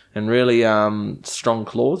well, and really strong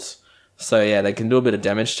claws. So, yeah, they can do a bit of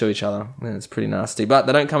damage to each other, and it's pretty nasty. But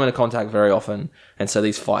they don't come into contact very often, and so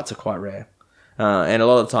these fights are quite rare. And a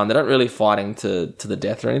lot of the time, they're not really fighting to the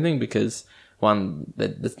death or anything, because, one,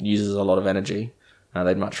 that uses a lot of energy.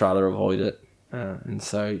 They'd much rather avoid it. And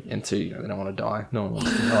 2, they don't want to die. No one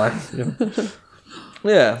wants to die.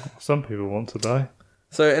 Yeah. Some people want to die.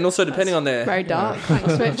 So, and also depending on their... Very dark,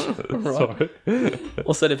 thanks, Rich. Right.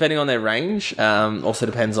 Also, depending on their range, also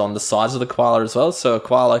depends on the size of the koala as well. So, a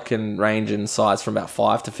koala can range in size from about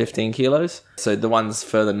 5 to 15 kilos. So, the ones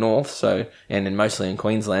further north, and mostly in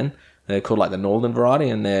Queensland, they're called like the northern variety,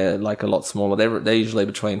 and they're like a lot smaller. They're usually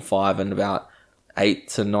between 5 and about 8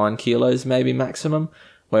 to 9 kilos, maybe maximum.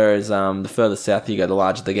 Whereas the further south you go, the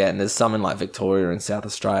larger they get. And there's some in like Victoria and South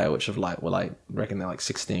Australia, which have reckon they're like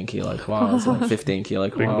 16 kilo koalas, like 15 kilo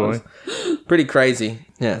koalas. Pretty crazy.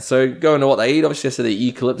 Yeah. So going to what they eat, obviously I said they eat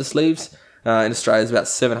eucalyptus leaves. In Australia, there's about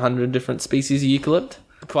 700 different species of eucalypt.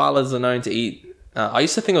 Koalas are known to eat. I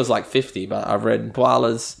used to think it was like 50, but I've read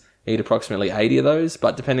koalas eat approximately 80 of those,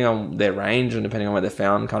 but depending on their range and depending on where they're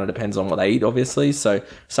found, kind of depends on what they eat, obviously. So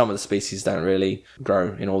some of the species don't really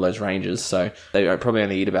grow in all those ranges. So they probably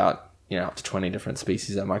only eat about, up to 20 different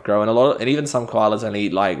species that might grow. And even some koalas only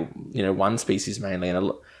eat one species mainly. And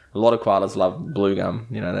a lot of koalas love blue gum.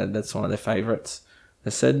 That's one of their favorites.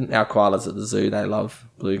 They said our koalas at the zoo, they love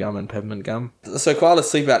blue gum and peppermint gum. So koalas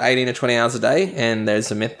sleep about 18 to 20 hours a day, and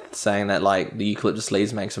there's a myth saying that the eucalyptus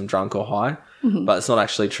leaves makes them drunk or high, but it's not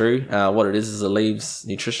actually true. What it is the leaves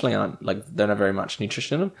nutritionally don't have very much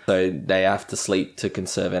nutrition in them, so they have to sleep to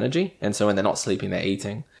conserve energy, and so when they're not sleeping, they're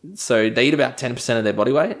eating. So they eat about 10% of their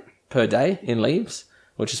body weight per day in leaves,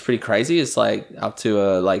 which is pretty crazy. It's up to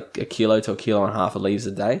a kilo to a kilo and a half of leaves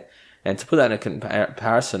a day, and to put that in a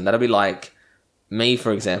comparison, that'll be like me,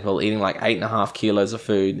 for example, eating 8.5 kilos of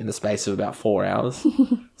food in the space of about 4 hours.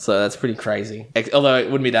 So that's pretty crazy. Although it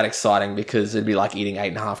wouldn't be that exciting because it'd be like eating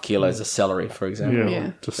 8.5 kilos of celery, for example.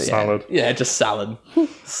 Yeah. Just salad. Yeah, just salad.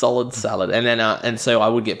 Solid salad. And then, and so I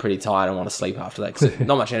would get pretty tired and want to sleep after that because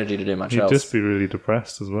not much energy to do much else. You'd just be really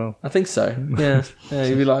depressed as well. I think so. Yeah.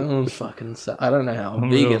 You'd be like, fucking... I don't know how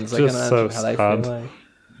vegans, I can imagine how they feel.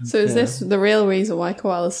 So is this the real reason why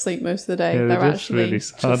koalas sleep most of the day? Yeah, they're just actually really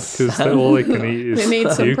sad because all they can eat is they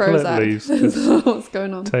need some eucalypt leaves. Prozac. What's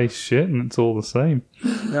going on? Tastes shit and it's all the same.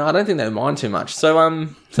 No, I don't think they mind too much. So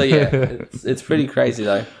yeah, it's pretty crazy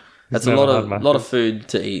though. That's a lot of food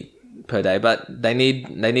to eat per day, but they need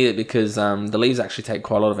it because the leaves actually take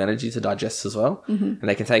quite a lot of energy to digest as well, and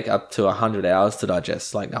they can take up to 100 hours to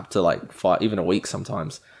digest, up to 5, even a week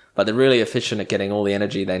sometimes. But they're really efficient at getting all the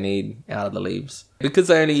energy they need out of the leaves. Because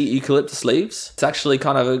they only eat eucalyptus leaves, it's actually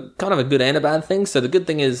kind of a good and a bad thing. So the good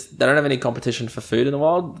thing is they don't have any competition for food in the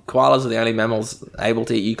wild. Koalas are the only mammals able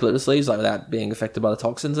to eat eucalyptus leaves without being affected by the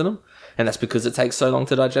toxins in them. And that's because it takes so long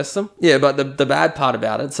to digest them. Yeah, but the bad part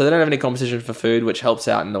about it, so they don't have any competition for food, which helps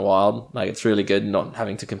out in the wild. It's really good not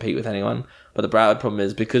having to compete with anyone. But the bad problem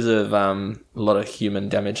is because of a lot of human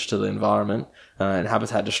damage to the environment and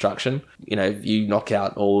habitat destruction, if you knock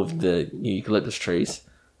out all of the eucalyptus trees,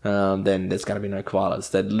 then there's going to be no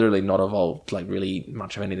koalas. They're literally not evolved really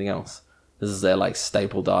much of anything else. This is their like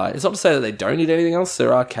staple diet. It's not to say that they don't eat anything else.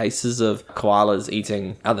 There are cases of koalas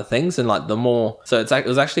eating other things, and like the more. So it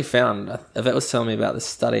was actually found. Yvette was telling me about this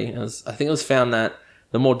study. I think it was found that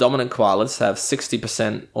the more dominant koalas have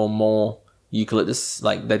 60% or more eucalyptus.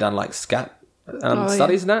 Like they done like scat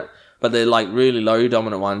studies and that. But they're like really low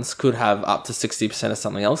dominant ones could have up to 60% of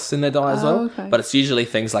something else in their diet as well. Okay. But it's usually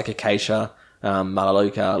things like acacia,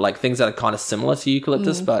 melaleuca, like things that are kind of similar to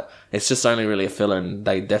eucalyptus, but it's just only really a filler, and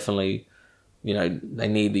they definitely, they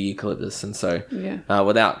need the eucalyptus. And so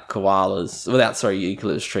without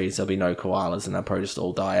eucalyptus trees, there'll be no koalas, and they'll probably just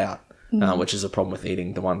all die out, which is a problem with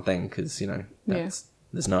eating the one thing because,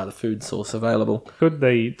 there's no other food source available. Could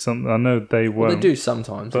they eat something? I know they won't. Well, they do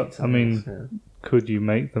sometimes. But, I mean, could you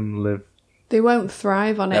make them live? They won't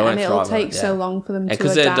thrive on it, and it'll take so long for them to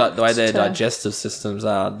adapt. Because the way their digestive systems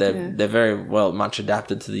are, they're very much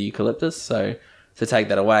adapted to the eucalyptus. So to take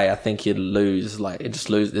that away, I think you'd lose.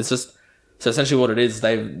 It's just so essentially what it is.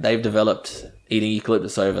 They've developed eating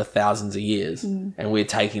eucalyptus over thousands of years, and we're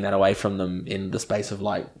taking that away from them in the space of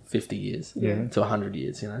like 50 years to 100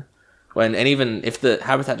 years. And even if the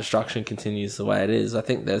habitat destruction continues the way it is, I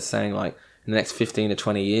think they're saying like in the next 15 to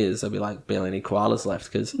 20 years, there'll be like barely any koalas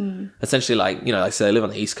left because essentially like I say, they live on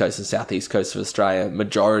the east coast and southeast coast of Australia.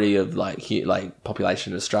 Majority of like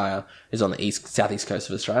population in Australia is on the southeast coast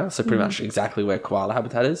of Australia. So pretty much exactly where koala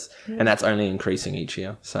habitat is. And that's only increasing each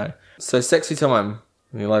year. So sexy time.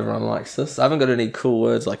 Everyone likes this. I haven't got any cool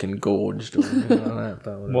words like engorged or anything like that.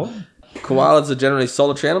 But What? Koalas are generally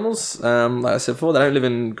solitary animals. Like I said before, they don't live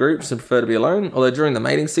in groups and prefer to be alone. Although during the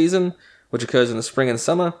mating season, which occurs in the spring and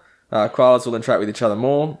summer, koalas will interact with each other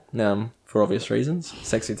more, for obvious reasons.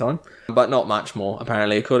 Sexy time. But not much more,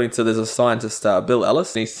 apparently. According to, there's a scientist, Bill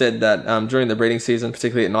Ellis, and he said that during the breeding season,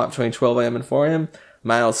 particularly at night between 12 a.m. and 4 a.m.,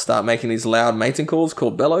 males start making these loud mating calls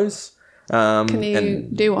called bellows. Can you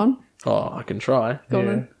do one? Oh, I can try. Go on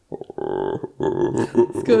then.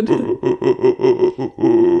 It's good.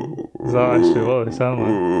 Is that actually what they sound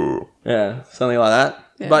like? Yeah, something like that.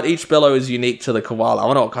 Yeah. But each bellow is unique to the koala. I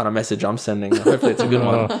wonder what kind of message I'm sending. Hopefully it's a good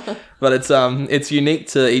one. But it's unique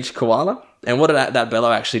to each koala. And what that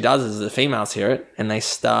bellow actually does is the females hear it, and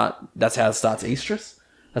that's how it starts estrus.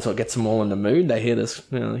 That's what gets them all in the mood. They hear this,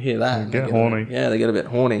 hear that. They get horny. They get a bit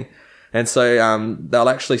horny. And so they'll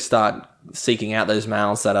actually start seeking out those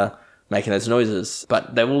males that are making those noises.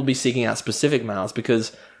 But they will be seeking out specific males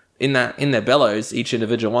because in their bellows, each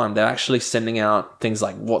individual one, they're actually sending out things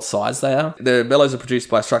like what size they are. The bellows are produced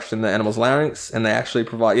by a structure in the animal's larynx, and they actually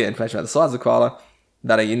provide information about the size of the koala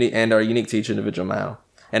that are unique to each individual male.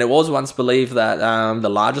 And it was once believed that the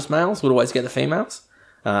largest males would always get the females,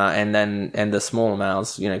 and the smaller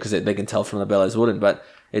males, because they can tell from the bellows wouldn't. But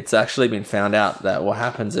it's actually been found out that what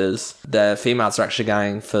happens is the females are actually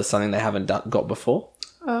going for something they haven't got before.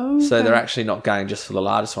 Oh, okay. So they're actually not going just for the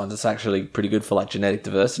largest ones. It's actually pretty good for like genetic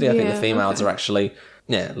diversity. I think the females are actually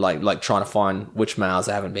like trying to find which males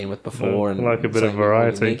they haven't been with before, and like a bit of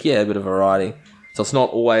variety. Yeah, a bit of variety. So it's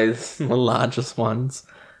not always the largest ones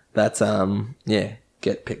that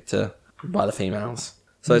get picked by the females.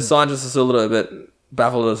 So scientists are still a little bit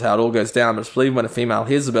baffled as how it all goes down, but it's believed when a female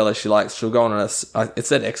hears the bellow she likes, she'll go on it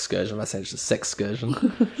said excursion, but essentially sex excursion,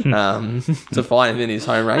 to find him in his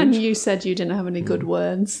home range. And you said you didn't have any good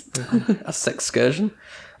words. A sex excursion.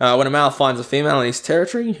 When a male finds a female in his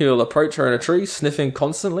territory, he'll approach her in a tree, sniffing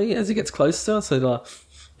constantly as he gets close to her. So,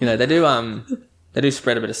 they do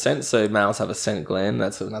spread a bit of scent. So males have a scent gland.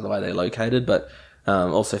 That's another way they're located. But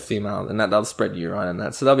also female, and that'll spread urine and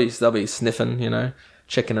that. So they'll be sniffing,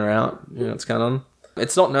 checking her out, what's going on.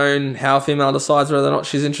 It's not known how a female decides whether or not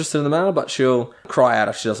she's interested in the male, but she'll cry out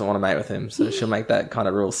if she doesn't want to mate with him. So she'll make that kind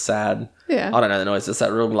of real sad. Yeah. I don't know the noise. It's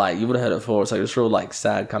that real you would have heard it before. It's like this real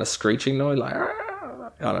sad kind of screeching noise, like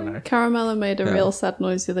I don't know. Caramella made a real sad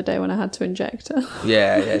noise the other day when I had to inject her.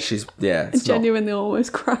 Yeah, I genuinely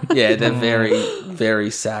almost cried. Yeah, they're very, very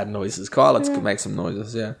sad noises. Koalas can make some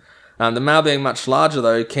noises. Yeah. The male, being much larger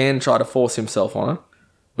though, can try to force himself on her,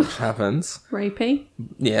 which happens. Rapey.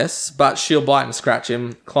 Yes, but she'll bite and scratch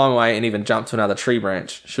him, climb away, and even jump to another tree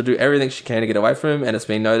branch. She'll do everything she can to get away from him, and it's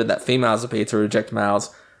been noted that females appear to reject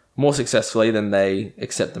males more successfully than they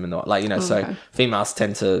accept them in the So females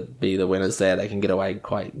tend to be the winners there. They can get away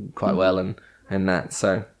quite well and that.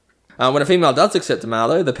 So when a female does accept a male,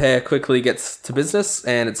 though, the pair quickly gets to business,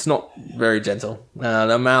 and it's not very gentle.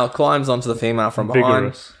 The male climbs onto the female from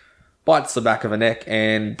behind. Bites the back of her neck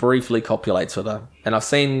and briefly copulates with her. And I've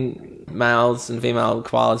seen males and female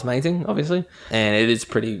koalas mating, obviously, and it is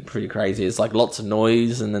pretty crazy. It's like lots of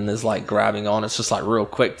noise, and then there's like grabbing on. It's just like real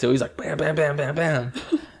quick too. He's like bam, bam, bam, bam, bam,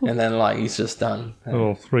 and then like he's just done. A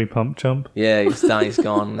little 3-pump jump. Yeah, he's done. He's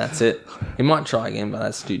gone. That's it. He might try again, but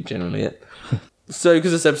that's generally it. So,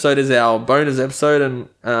 because this episode is our bonus episode,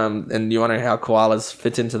 and you wonder how koalas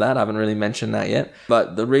fit into that, I haven't really mentioned that yet.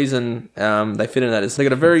 But the reason they fit in that is they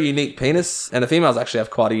got a very unique penis, and the females actually have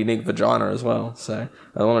quite a unique vagina as well. So,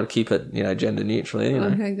 I wanted to keep it, gender neutral.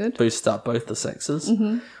 Okay, good. Boost up both the sexes.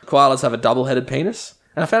 Koalas have a double-headed penis,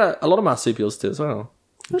 and I found a lot of marsupials do as well.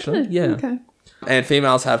 Actually, yeah. Okay. And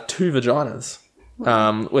females have 2 vaginas,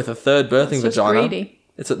 with a third birthing That's just vagina. greedy.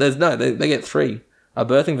 They get 3. A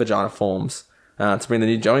birthing vagina forms to bring the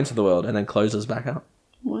new joint to the world, and then closes back up.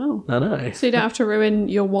 Wow. I know. So you don't have to ruin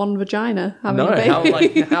your one vagina having No, a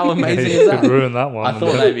baby. how amazing You is that? could ruin that one. I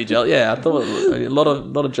thought they'd be jealous. Yeah, I thought a lot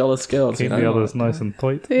of jealous girls. Keep the others nice and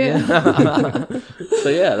tight. Yeah. So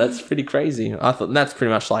yeah, that's pretty crazy. I thought that's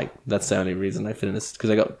pretty much that's the only reason they fit in this, because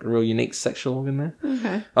they got a real unique sexual organ there.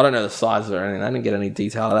 Okay. I don't know the size or anything. I didn't get any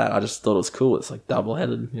detail of that. I just thought it was cool. It's like double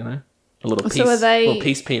headed, a little piece. So are they? Little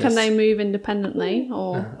piece penis. Can they move independently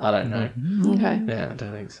or? I don't know. Okay. Yeah, I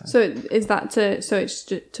don't think so. So is that it's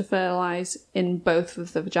to fertilize in both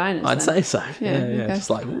of the vaginas? I'd then? say so. Yeah, Yeah. okay.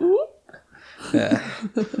 Just like whoop. Yeah.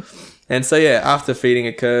 And so after feeding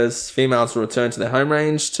occurs, females will return to their home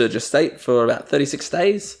range to gestate for about 36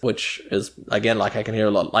 days, which is again I can hear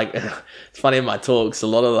a lot. Like it's funny in my talks, a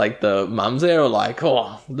lot of the mums there are like,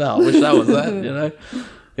 oh no, I wish that was that.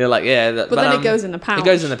 You're like, yeah. But then it goes in the pouch. It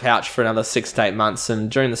goes in the pouch for another 6 to 8 months, and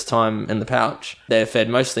during this time in the pouch, they're fed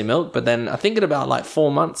mostly milk. But then I think at about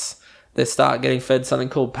 4 months, they start getting fed something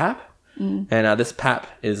called pap. And this pap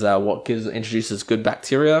is what introduces good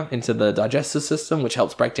bacteria into the digestive system, which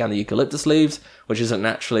helps break down the eucalyptus leaves, which isn't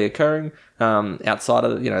naturally occurring outside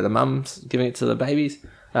of the mums giving it to the babies.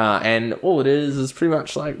 And all it is pretty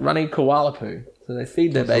much like running koala poo. So they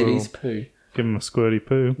feed their babies poo. Give them a squirty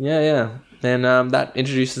poo. Yeah. And that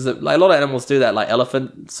introduces it. Like a lot of animals do that. Like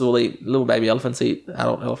elephants will eat, little baby elephants eat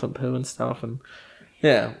adult elephant poo and stuff. And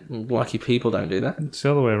yeah, lucky people don't do that. It's the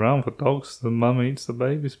other way around for dogs. The mum eats the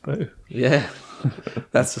baby's poo. Yeah,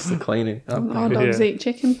 that's just the cleaning. Our dogs eat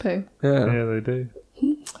chicken poo. Yeah, they do.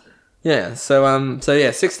 Yeah. So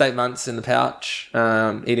 6 to 8 months in the pouch,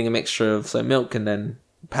 eating a mixture of milk and then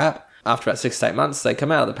pap. After about 6 to 8 months, they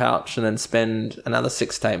come out of the pouch and then spend another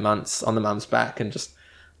 6 to 8 months on the mum's back and just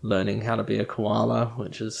learning how to be a koala,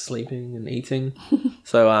 which is sleeping and eating.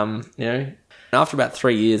 So after about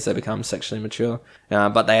 3 years, they become sexually mature.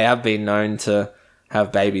 But they have been known to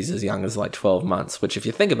have babies as young as 12 months, which if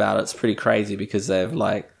you think about it, it's pretty crazy because they've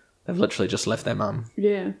literally just left their mum.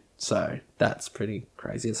 Yeah. So that's pretty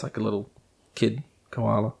crazy. It's like a little kid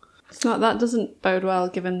koala. It's not, that doesn't bode well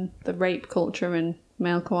given the rape culture in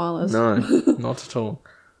male koalas. No, not at all.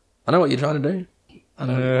 I know what you're trying to do. I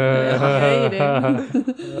know. Yeah, you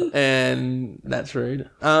do. And that's rude.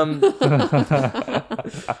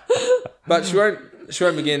 But she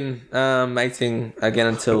won't begin mating again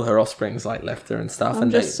until her offspring's left her and stuff. I'm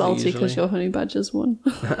and just salty because your honey badgers won.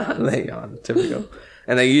 There you go, typical.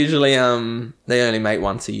 And they usually they only mate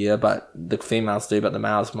once a year, but the females do, but the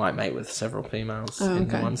males might mate with several females in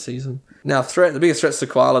one season. Now, the biggest threats to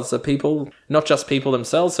koalas are people, not just people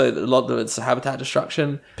themselves. So a lot of it's habitat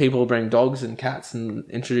destruction. People bring dogs and cats and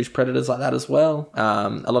introduce predators like that as well.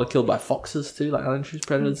 A lot are killed by foxes too, like unintroduced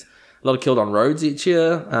predators. A lot are killed on roads each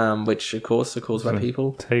year, which of course are caused by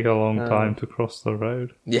people. Take a long time to cross the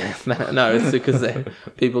road. Yeah, no, it's because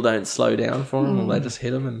people don't slow down for them, or they just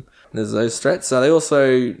hit them, and there's those threats. So they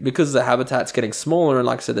also, because the habitat's getting smaller, and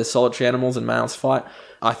like I said, they're solitary animals and males fight.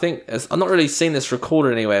 I think, I've not really seen this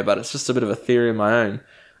recorded anywhere, but it's just a bit of a theory of my own.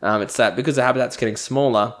 It's that because the habitat's getting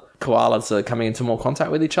smaller, koalas are coming into more contact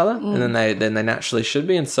with each other, and then they naturally should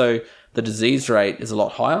be, and so the disease rate is a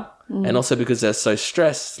lot higher. And also because they're so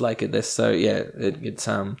stressed, they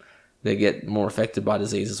get more affected by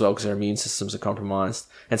disease as well because their immune systems are compromised.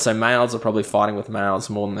 And so males are probably fighting with males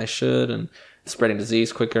more than they should and spreading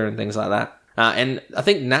disease quicker and things like that. And I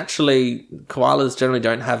think naturally, koalas generally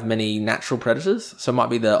don't have many natural predators. So it might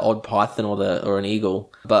be the odd python or an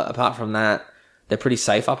eagle. But apart from that, they're pretty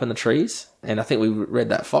safe up in the trees. And I think we read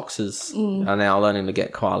that foxes are now learning to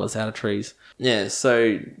get koalas out of trees. Yeah,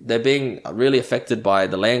 so they're being really affected by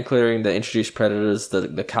the land clearing, the introduced predators,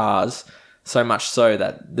 the cars, so much so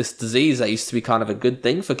that this disease that used to be kind of a good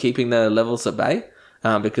thing for keeping the levels at bay,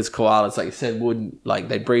 because koalas, like you said,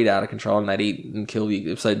 they breed out of control and they'd eat and kill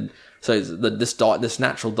you. So this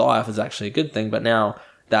natural die-off is actually a good thing, but now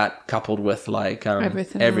that coupled with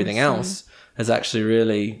everything else has actually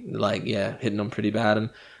really hitting them pretty bad.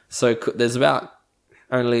 And so there's about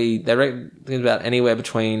anywhere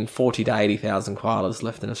between 40 to 80,000 koalas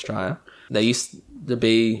left in Australia. to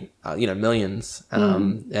be, millions.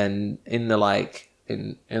 And in the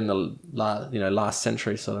last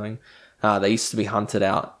century sort of thing, they used to be hunted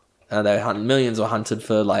out. Millions were hunted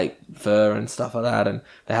for like fur and stuff like that, and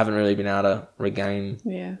they haven't really been able to regain.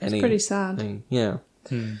 Yeah, it's pretty sad. Yeah.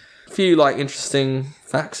 A few like interesting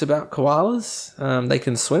facts about koalas. They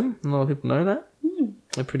can swim. A lot of people know that.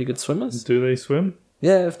 They're pretty good swimmers. Do they swim?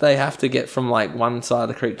 Yeah, if they have to get from like one side of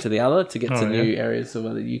the creek to the other to get to new areas of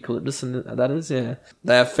where the eucalyptus and that is, yeah.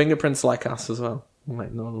 They have fingerprints like us as well.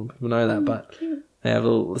 Like, not a lot of people know that, but they have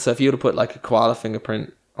so if you were to put like a koala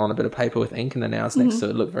fingerprint on a bit of paper with ink and the nails next to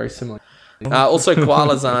it, look very similar. Also,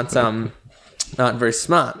 koalas aren't very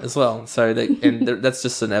smart as well. So that's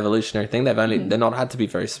just an evolutionary thing. They're not had to be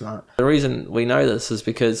very smart. The reason we know this is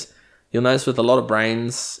because you'll notice with a lot of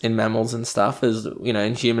brains in mammals and stuff is,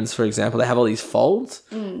 in humans, for example, they have all these folds.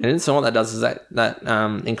 And so what that does is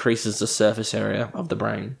that increases the surface area of the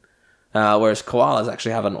brain. Whereas koalas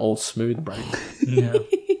actually have an all smooth brain. Yeah.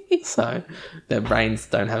 So their brains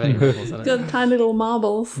don't have any wrinkles in it. Got tiny little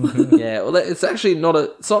marbles. Yeah, well, it's actually not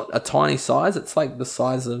a tiny size. It's like the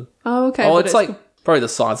size of... Oh, okay. Oh, it's like probably the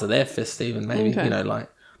size of their fist even, maybe, Okay.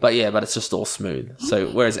 But it's just all smooth.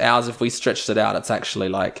 So whereas ours, if we stretched it out, it's actually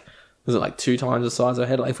like, was it like 2 times the size of our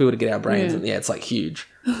head? Like if we were to get our brains, it's like huge.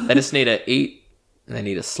 They just need to eat, and they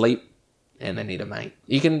need to sleep, and they need to mate.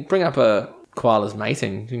 You can bring up a koala's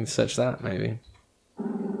mating. You can search that, maybe.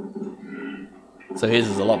 So his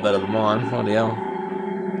is a lot better than mine. Bloody hell.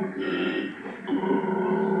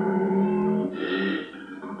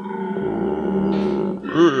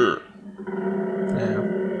 Yeah.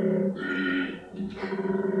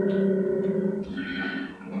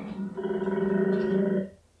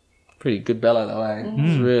 Pretty good bellow though, eh?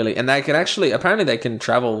 It's really, and they can actually, apparently they can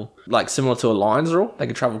travel, like similar to a lion's roar. They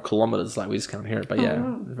can travel kilometers, like we just can't hear it, but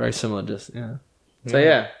very similar, just, yeah. So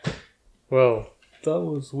yeah. Well, that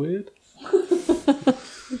was weird.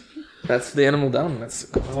 That's the animal done. That's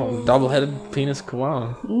double-headed penis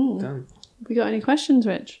koala. Done. Have we got any questions,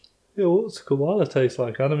 Rich? Yeah, what's koala taste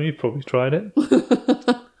like, Adam? You've probably tried it.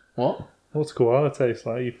 What? What's koala taste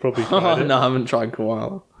like? You've probably tried it. No, I haven't tried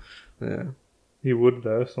koala. Yeah. You would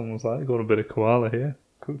though, if someone's like, got a bit of koala here,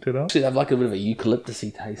 cooked it up. Actually, they have like a bit of a eucalyptus-y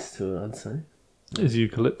taste to it, I'd say. Does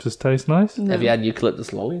eucalyptus taste nice? No. Have you had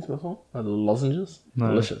eucalyptus lollies before? Or the lozenges? No.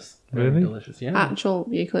 Delicious. Very Really? delicious, yeah. Actual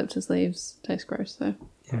eucalyptus leaves taste gross, though.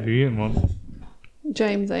 Have you eaten one?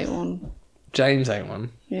 James ate one. James ate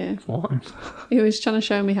one. Yeah. What? He was trying to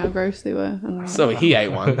show me how gross they were. And So he ate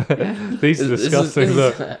one. These are disgusting,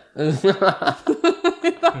 look. that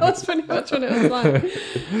was pretty much what it was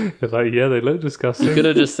like. They're like, yeah, they look disgusting. Could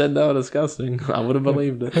have just said they were disgusting. I would have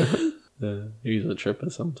believed it. He's a tripper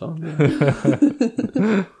sometimes.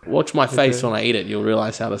 Yeah. Watch my face when I eat it. You'll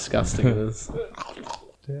realise how disgusting it is.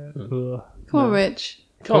 Yeah. Ugh. Come on, Rich.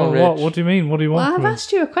 Come on, Rich. What do you mean? What do you want Well, I've from me?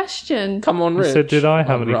 asked you a question. Come on, You Rich. said, did I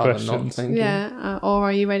have I'd any rather questions? Not, thank you. Yeah, or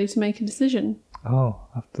are you ready to make a decision? Oh,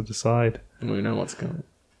 I have to decide. We know what's going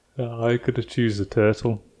on. I could have choose a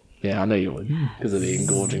turtle. Yeah, I know you would. Because of the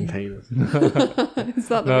engorging penis. Is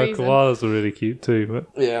that the No, reason? koalas are really cute too, but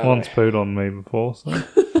Yeah. one's pooed on me before, so...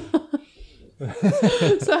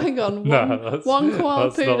 So hang on. No, one koala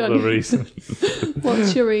that's pooed not on the you. reason.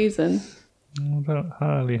 What's your reason? I don't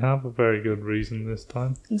really have a very good reason this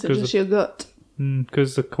time. Is it just your gut?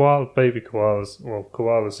 Because the baby koalas, well,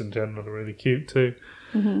 koalas in general are really cute too.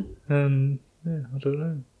 Mm-hmm. And, yeah, I don't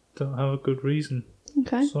know. Don't have a good reason.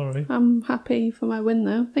 Okay. Sorry. I'm happy for my win,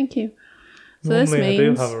 though. Thank you. So Normally this means... I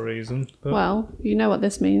do have a reason, but Well, you know what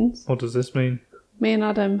this means. what does this mean? Me and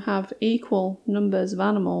Adam have equal numbers of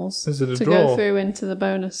animals Is it a to draw? go through into the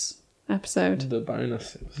bonus episode. The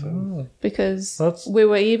bonus episode. Oh, Because That's- we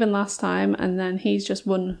were even last time, and then he's just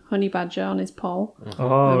won Honey Badger on his poll,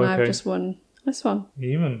 oh and I've okay. just won this one,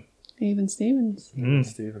 Even. Even Stevens.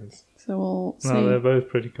 Stevens. So we'll see. No, they're both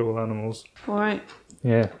pretty cool animals. All right.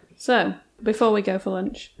 Yeah. So before we go for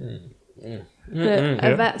lunch, a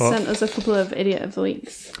Yeah, vet what? sent us a couple of Idiot of the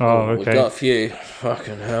Weeks, Oh, We've okay. got a few.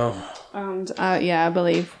 Fucking hell. and I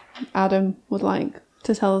believe Adam would like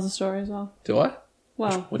to tell us a story as well. Do I?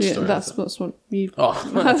 Well, Which story is it? that's what you. Oh,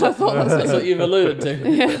 I thought that's what you've alluded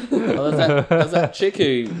to. Oh, there's that chick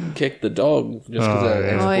who kicked the dog just because her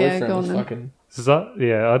yeah. Oh, yeah, ex-boyfriend go on was then. fucking... Is that,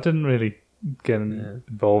 yeah, I didn't really get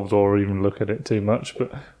involved or even look at it too much,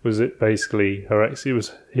 but was it basically her ex? It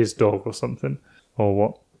was his dog or something? Or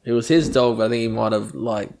what? It was his dog, but I think he might have,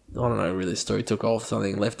 like, I don't know, really, the story took off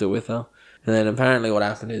something, left it with her. And then apparently what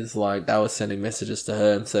happened is, like, they were sending messages to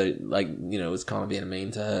her, and so, like, you know, it was kind of being mean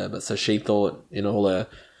to her. But so she thought, in all her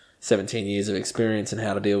 17 years of experience and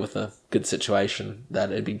how to deal with a good situation,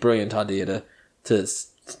 that it'd be a brilliant idea to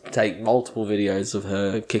take multiple videos of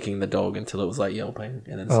her kicking the dog until it was like yelping,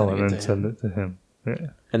 and then send it to him. Yeah.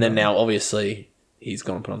 And then now, obviously, he's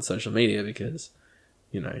gone and put on social media because,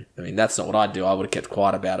 you know, I mean, that's not what I'd do. I would have kept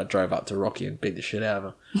quiet about it, drove up to Rocky and beat the shit out of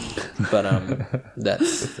her. But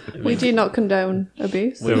that's... I mean, We do not condone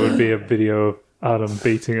abuse. There would be a video of Adam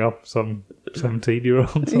beating up some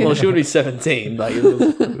 17-year-old. well, she would be 17. Like, it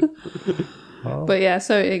was, But yeah,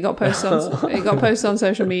 so it got posted on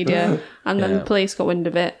social media, and then the police got wind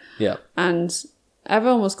of it, yeah. and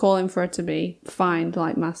everyone was calling for her to be fined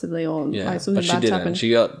like massively, or Yeah, like something but she bad didn't. happened.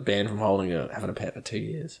 She got banned from having a pet for 2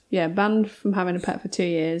 years. Yeah, banned from having a pet for 2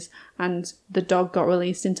 years, and the dog got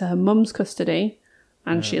released into her mum's custody,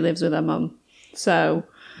 and she lives with her mum. So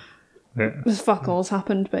fuck all's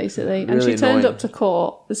happened basically, and Really she turned annoying. up to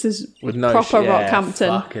court. This is With no proper fucking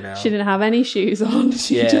Rockhampton. hell. She didn't have any shoes on.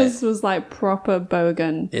 She Yeah. just was like proper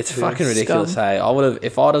bogan. It's fucking ridiculous, scum. hey. I would have,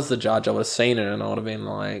 if I was the judge, I would have seen it and I would have been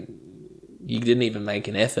like, you didn't even make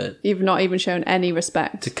an effort You've not even shown any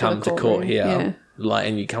respect to for come the to court courtroom. here, Yeah. like,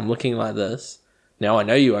 and you come looking like this. Now I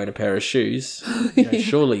know you own a pair of shoes. You know,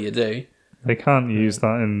 surely you do. They can't use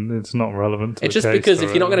that, and it's not relevant to It's the just case because if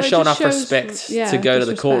you're not going to Well, it show just enough shows- respect yeah, to go to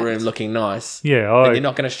the disrespect. courtroom looking nice, Yeah, then you're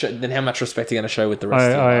not going to show. Then how much respect are you going to show with the rest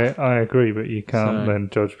of your life? I agree, but you can't So- then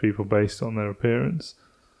judge people based on their appearance.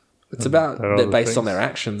 It's about there are they're other based on things. their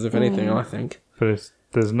actions, if anything. I think. But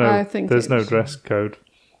there's I no think there's no it's- dress code.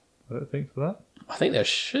 I don't think for that. I think there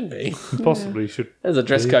should be. Possibly should. There's a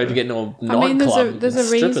dress code to get into a I mean, nightclub. there's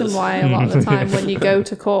a reason strippers. why a lot of the time when you go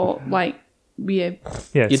to court, like you're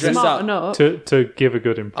Yeah, You dress smart up enough. to give a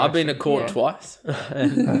good impression. I've been to court Yeah. twice,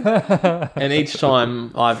 and each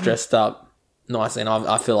time I've dressed up nice, and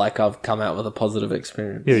I feel like I've come out with a positive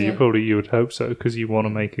experience. Yeah, Yeah. you would hope so because you want to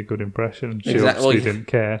make a good impression. She Exactly. obviously didn't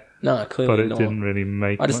care, No, clearly but it not. didn't really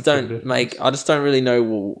make. I just much of a don't difference. make. I just don't really know.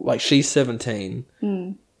 Well, like she's 17.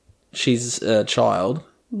 She's a child.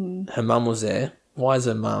 Her mum was there. Why has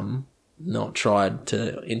her mum not tried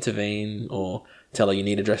to intervene or tell her you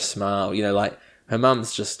need to dress smart? You know, like her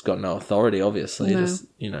mum's just got no authority. Obviously, No. just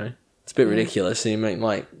it's a bit ridiculous. And you mean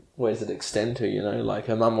like, where does it extend to? You know, like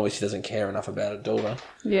her mum obviously doesn't care enough about her daughter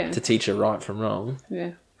Yeah, to teach her right from wrong.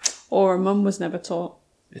 yeah. Or a mum was never taught.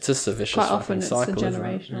 It's just a vicious Quite fucking often it's a cycle. isn't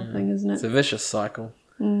it? generational thing, isn't It's it? a vicious cycle,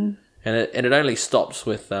 and it only stops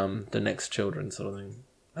with the next children sort of thing.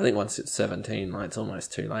 I think once it's 17, like it's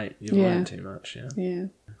almost too late. You've Yeah. learned too much. Yeah. Yeah.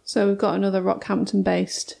 So we've got another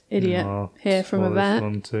Rockhampton-based idiot here from a This vet.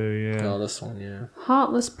 one too, yeah. Oh, this one, yeah.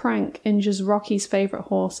 Heartless prank injures Rocky's favourite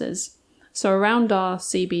horses. So around our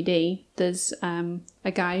CBD, there's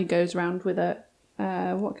a guy who goes around with a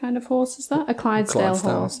what kind of horse is that? A Clydesdale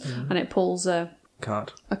horse, and it pulls a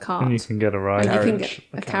Cart. cart. And you can get a ride. And you can Carriage.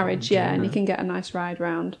 get a carriage, yeah, and you can get a nice ride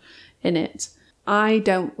round in it. I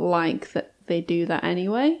don't like that they do that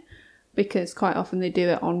anyway, because quite often they do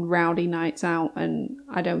it on rowdy nights out, and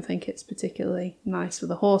I don't think it's particularly nice for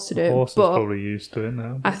the horse to do The it. horse is But probably used to it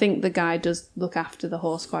now. I think the guy does look after the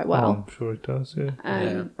horse quite Oh, well. I'm sure it does, yeah.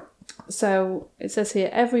 Yeah. So it says here,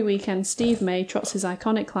 every weekend Steve May trots his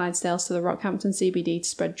iconic Clydesdales to the Rockhampton CBD to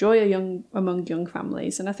spread joy among young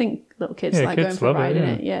families. And I think little kids Yeah, like kids going for a love it, ride in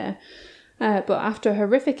it, yeah. But after a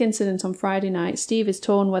horrific incident on Friday night, Steve is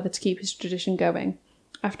torn whether to keep his tradition going.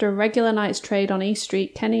 After a regular night's trade on East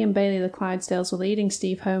Street, Kenny and Bailey the Clydesdales were leading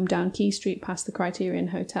Steve home down Key Street past the Criterion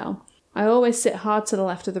Hotel. I always sit hard to the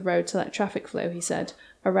left of the road to let traffic flow, he said.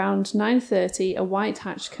 Around 9:30, a white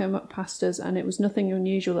hatch came up past us and it was nothing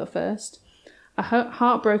unusual at first. A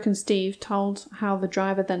heartbroken Steve told how the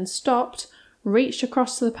driver then stopped, reached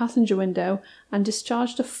across to the passenger window and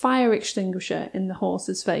discharged a fire extinguisher in the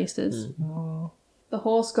horses' faces. The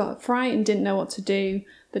horse got frightened, didn't know what to do.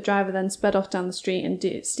 The driver then sped off down the street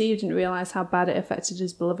and Steve didn't realise how bad it affected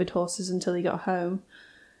his beloved horses until he got home.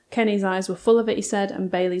 Kenny's eyes were full of it, he said,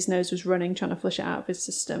 and Bailey's nose was running, trying to flush it out of his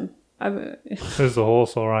system. Is the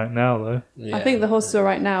horse all right now, though? Yeah. I think the horses are all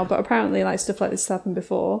right now, but apparently like stuff like this has happened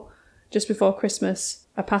before. Just before Christmas,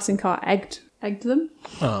 a passing car egged them.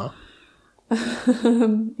 Oh,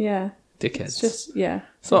 Yeah, dickheads. it's just, yeah.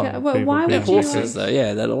 So, Yeah, well, people why being would they're you... horses, though.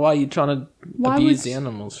 Yeah, why are you trying to Why abuse would- the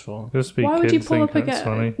animals for? Just be Why would kids you pull up think that's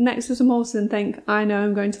funny. again next to some horses and think, I know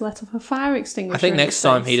I'm going to let off a fire extinguisher? I think in next his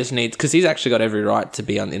time face? he just needs, because he's actually got every right to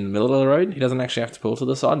be in the middle of the road. He doesn't actually have to pull to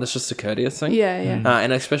the side. That's just a courteous thing. Yeah, yeah.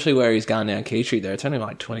 And especially where he's going down Key Street there, it's only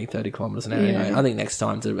like 20, 30 kilometres an hour. Yeah. Anyway. I think next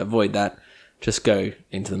time to avoid that, just go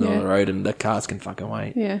into the middle of Yeah. the road and the cars can fucking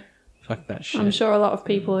wait. Yeah. Fuck that shit. I'm sure a lot of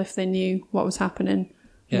people, if they knew what was happening,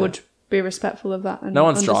 Yeah. would be respectful of that. And No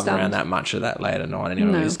one's understand. driving around that much of that late at night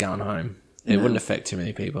anyway. No. He's going home. It wouldn't affect too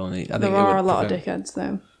many people. And I think There it are would a lot of prevent- dickheads,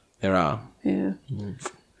 though. There are. Yeah.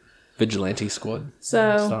 Vigilante squad.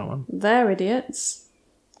 So Start one. they're idiots.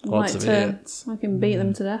 Lots of idiots. I can beat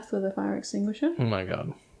them to death with a fire extinguisher. Oh my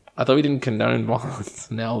god. I thought we didn't condone violence.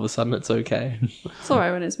 Now all of a sudden it's okay. It's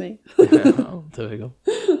alright when it's me. Oh, typical.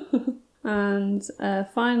 And a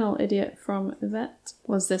final idiot from Yvette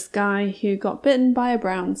was this guy who got bitten by a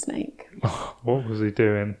brown snake. What was he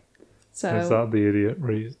doing? So Is that the idiot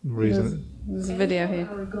reason? there's a video here.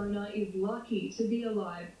 Aragona is lucky to be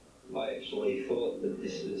alive. I actually thought that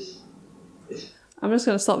this was I'm just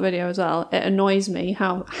going to stop video as well. It annoys me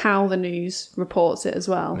how the news reports it as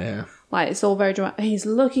well. Yeah. Like, it's all very dramatic. He's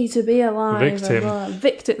lucky to be alive. Victim.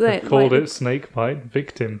 Victim. They called it snake bite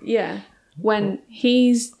victim. Yeah. When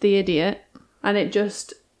he's the idiot and it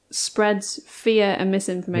just spreads fear and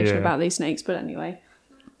misinformation Yeah. about these snakes. But anyway,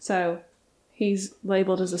 so he's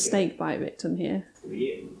labelled as a snake bite victim here.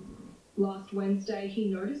 Last Wednesday,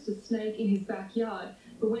 he noticed a snake in his backyard,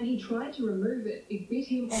 but when he tried to remove it, it bit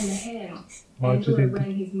him on the hand. Why did Angela he-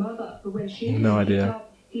 rang his mother, but when she No picked idea.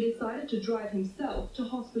 up, he decided to drive himself to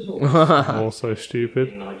hospital. Also stupid.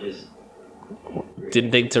 and I just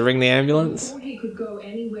Didn't think to ring the ambulance. Before he could go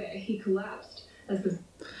anywhere, he collapsed as the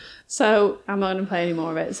So I'm not going to play any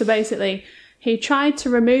more of it. So basically, he tried to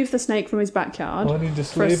remove the snake from his backyard Why don't you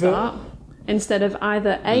just for a leave it? start, instead of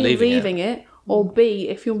either A, Leaving leaving it, or B,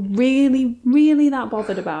 if you're really, really that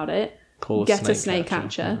bothered about it, Call get a snake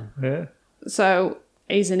catcher. Yeah. So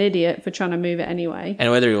he's an idiot for trying to move it anyway.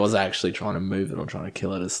 And whether he was actually trying to move it or trying to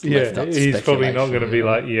kill it is Yeah, left up to he's probably not speculation. going to be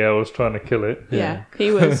like, yeah, I was trying to kill it. Yeah,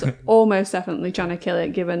 he was almost definitely trying to kill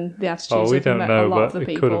it, given the attitudes Oh, we of don't a know, lot of but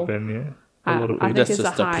the it could have people. been, yeah. I- A lot of I people. think That's it's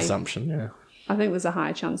just a a high. presumption, yeah. I think there's a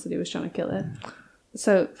high chance that he was trying to kill it.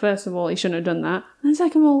 So first of all, he shouldn't have done that. And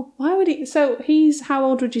second of all, why would he? So he's how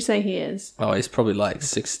old would you say he is? Oh, he's probably like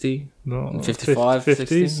 60, No, 55, 60.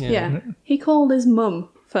 50s? Yeah, he called his mum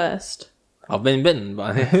first. I've been bitten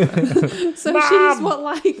by So she's what,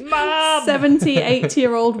 like 70,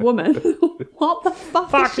 80-year-old woman? What the fuck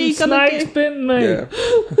Fucking is she gonna snake's do? bitten me. Yeah.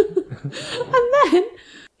 And then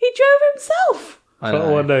he drove himself. I But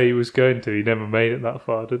know. one day he was going to. He never made it that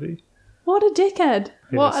far, did he? What a dickhead!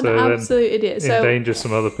 Yeah, What an so then absolute idiot! So Endanger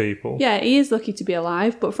some other people. yeah, he is lucky to be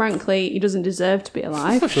alive, but frankly, he doesn't deserve to be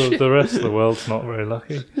alive. So the rest of the world's not very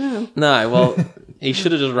lucky. No, well, he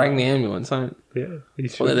should have just rang the ambulance. What Yeah, he they're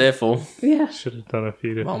should, there for. Yeah, should have done a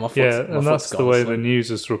few. Well, my foot's- Yeah, my and that's foot's the gone, way so- the news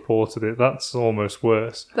has reported it. That's almost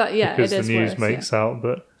worse. it because is the news worse, makes out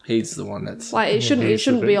that He's the one that's... like it shouldn't. It he's the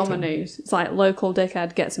shouldn't be on the victim. news. It's like local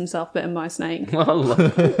dickhead gets himself bitten by a snake. Local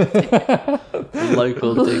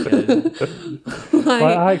dickhead. Like,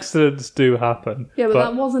 like, accidents do happen. yeah, but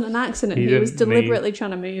that wasn't an accident. he He was didn't need- deliberately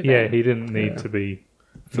trying to move Yeah, it. he didn't need to be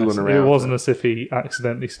Fooling It around. wasn't as if he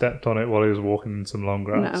accidentally stepped on it while he was walking in some long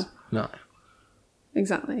grass, No, No.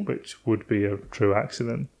 exactly. which would be a true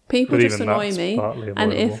accident. People But just even annoy that's me. partly And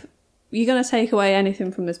avoidable. if you're going to take away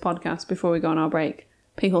anything from this podcast before we go on our break,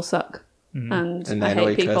 people suck. And, And I they know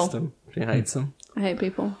hate he people. cursed him. He hates them. I hate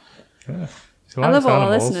people. He I likes love all our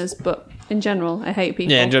animals. listeners, but in general, I hate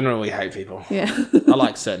people. Yeah, in general, we hate people. Yeah. I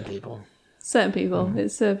like certain people. Certain people.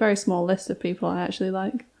 It's a very small list of people I actually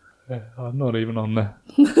like. Yeah, I'm not even on there.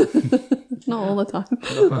 Not all the time.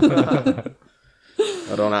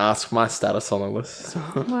 I don't want to ask my status on the list.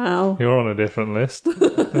 Wow. You're on a different list.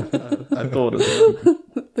 I thought of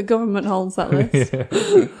it. The government holds that list.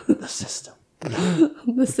 The system.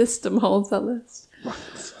 The system holds that list.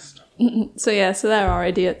 So yeah, so there are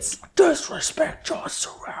idiots. Disrespect your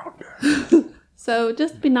surroundings. So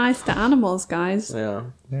just be nice to animals, guys. Yeah.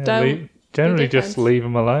 Yeah, Don't generally be just dickheads. leave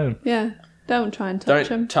them alone. Yeah. Don't try and touch Don't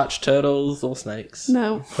them. touch turtles or snakes.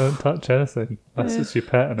 No. Don't touch anything. Unless Yeah. it's your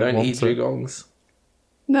pet and it Don't wants eat it. dugongs.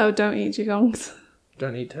 No, don't eat dugongs.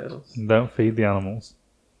 Don't eat turtles. And don't feed the animals.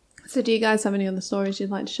 So do you guys have any other stories you'd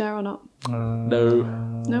like to share or not? No.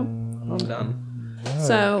 No? I'm done. I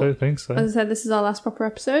So, don't think so. as I said, this is our last proper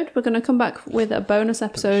episode. We're going to come back with a bonus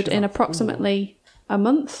episode in approximately a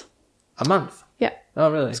month. A month? Yeah,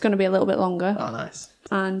 Oh, really? it's going to be a little bit longer. Oh, nice.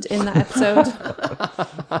 And in that episode,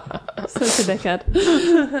 such a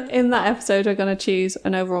dickhead. In that episode, we're going to choose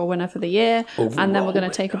an overall winner for the year, and then we're going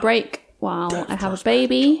to take a break while I have a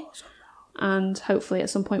baby, and hopefully at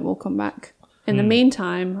some point we'll come back. In the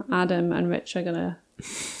meantime, Adam and Rich are going to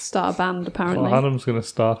start a band, apparently, Well, Adam's going to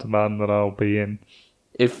start a band that I'll be in.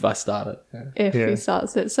 If I start it. Yeah. if Yeah. he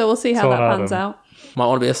starts it. So we'll see how So that pans Adam. out. Might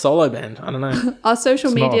want to be a solo band. I don't know. Our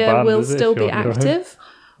social It's not a media band, will is it, still if be you're on your own? active,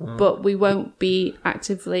 but we won't be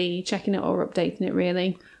actively checking it or updating it,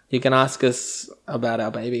 really. You can ask us about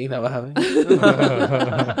our baby that we're having.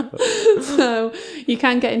 So you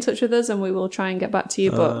can get in touch with us and we will try and get back to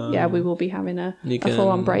you. But yeah, we will be having a You can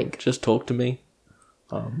full-on break. just talk to me.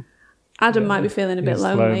 Adam might be feeling a bit He's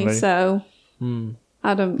lonely, lonely. so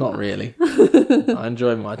Adam. Not really. I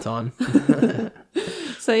enjoy my time.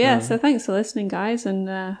 So yeah, so thanks for listening, guys, and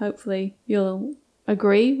hopefully you'll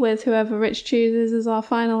agree with whoever Rich chooses as our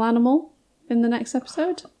final animal in the next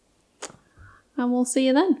episode. And we'll see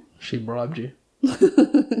you then. She bribed you.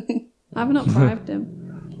 I've not bribed him.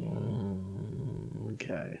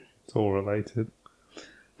 Okay. It's all related.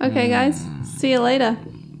 Okay, guys. See you later.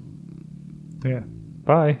 Yeah.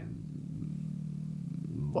 Bye.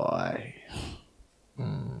 Bye.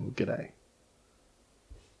 G'day.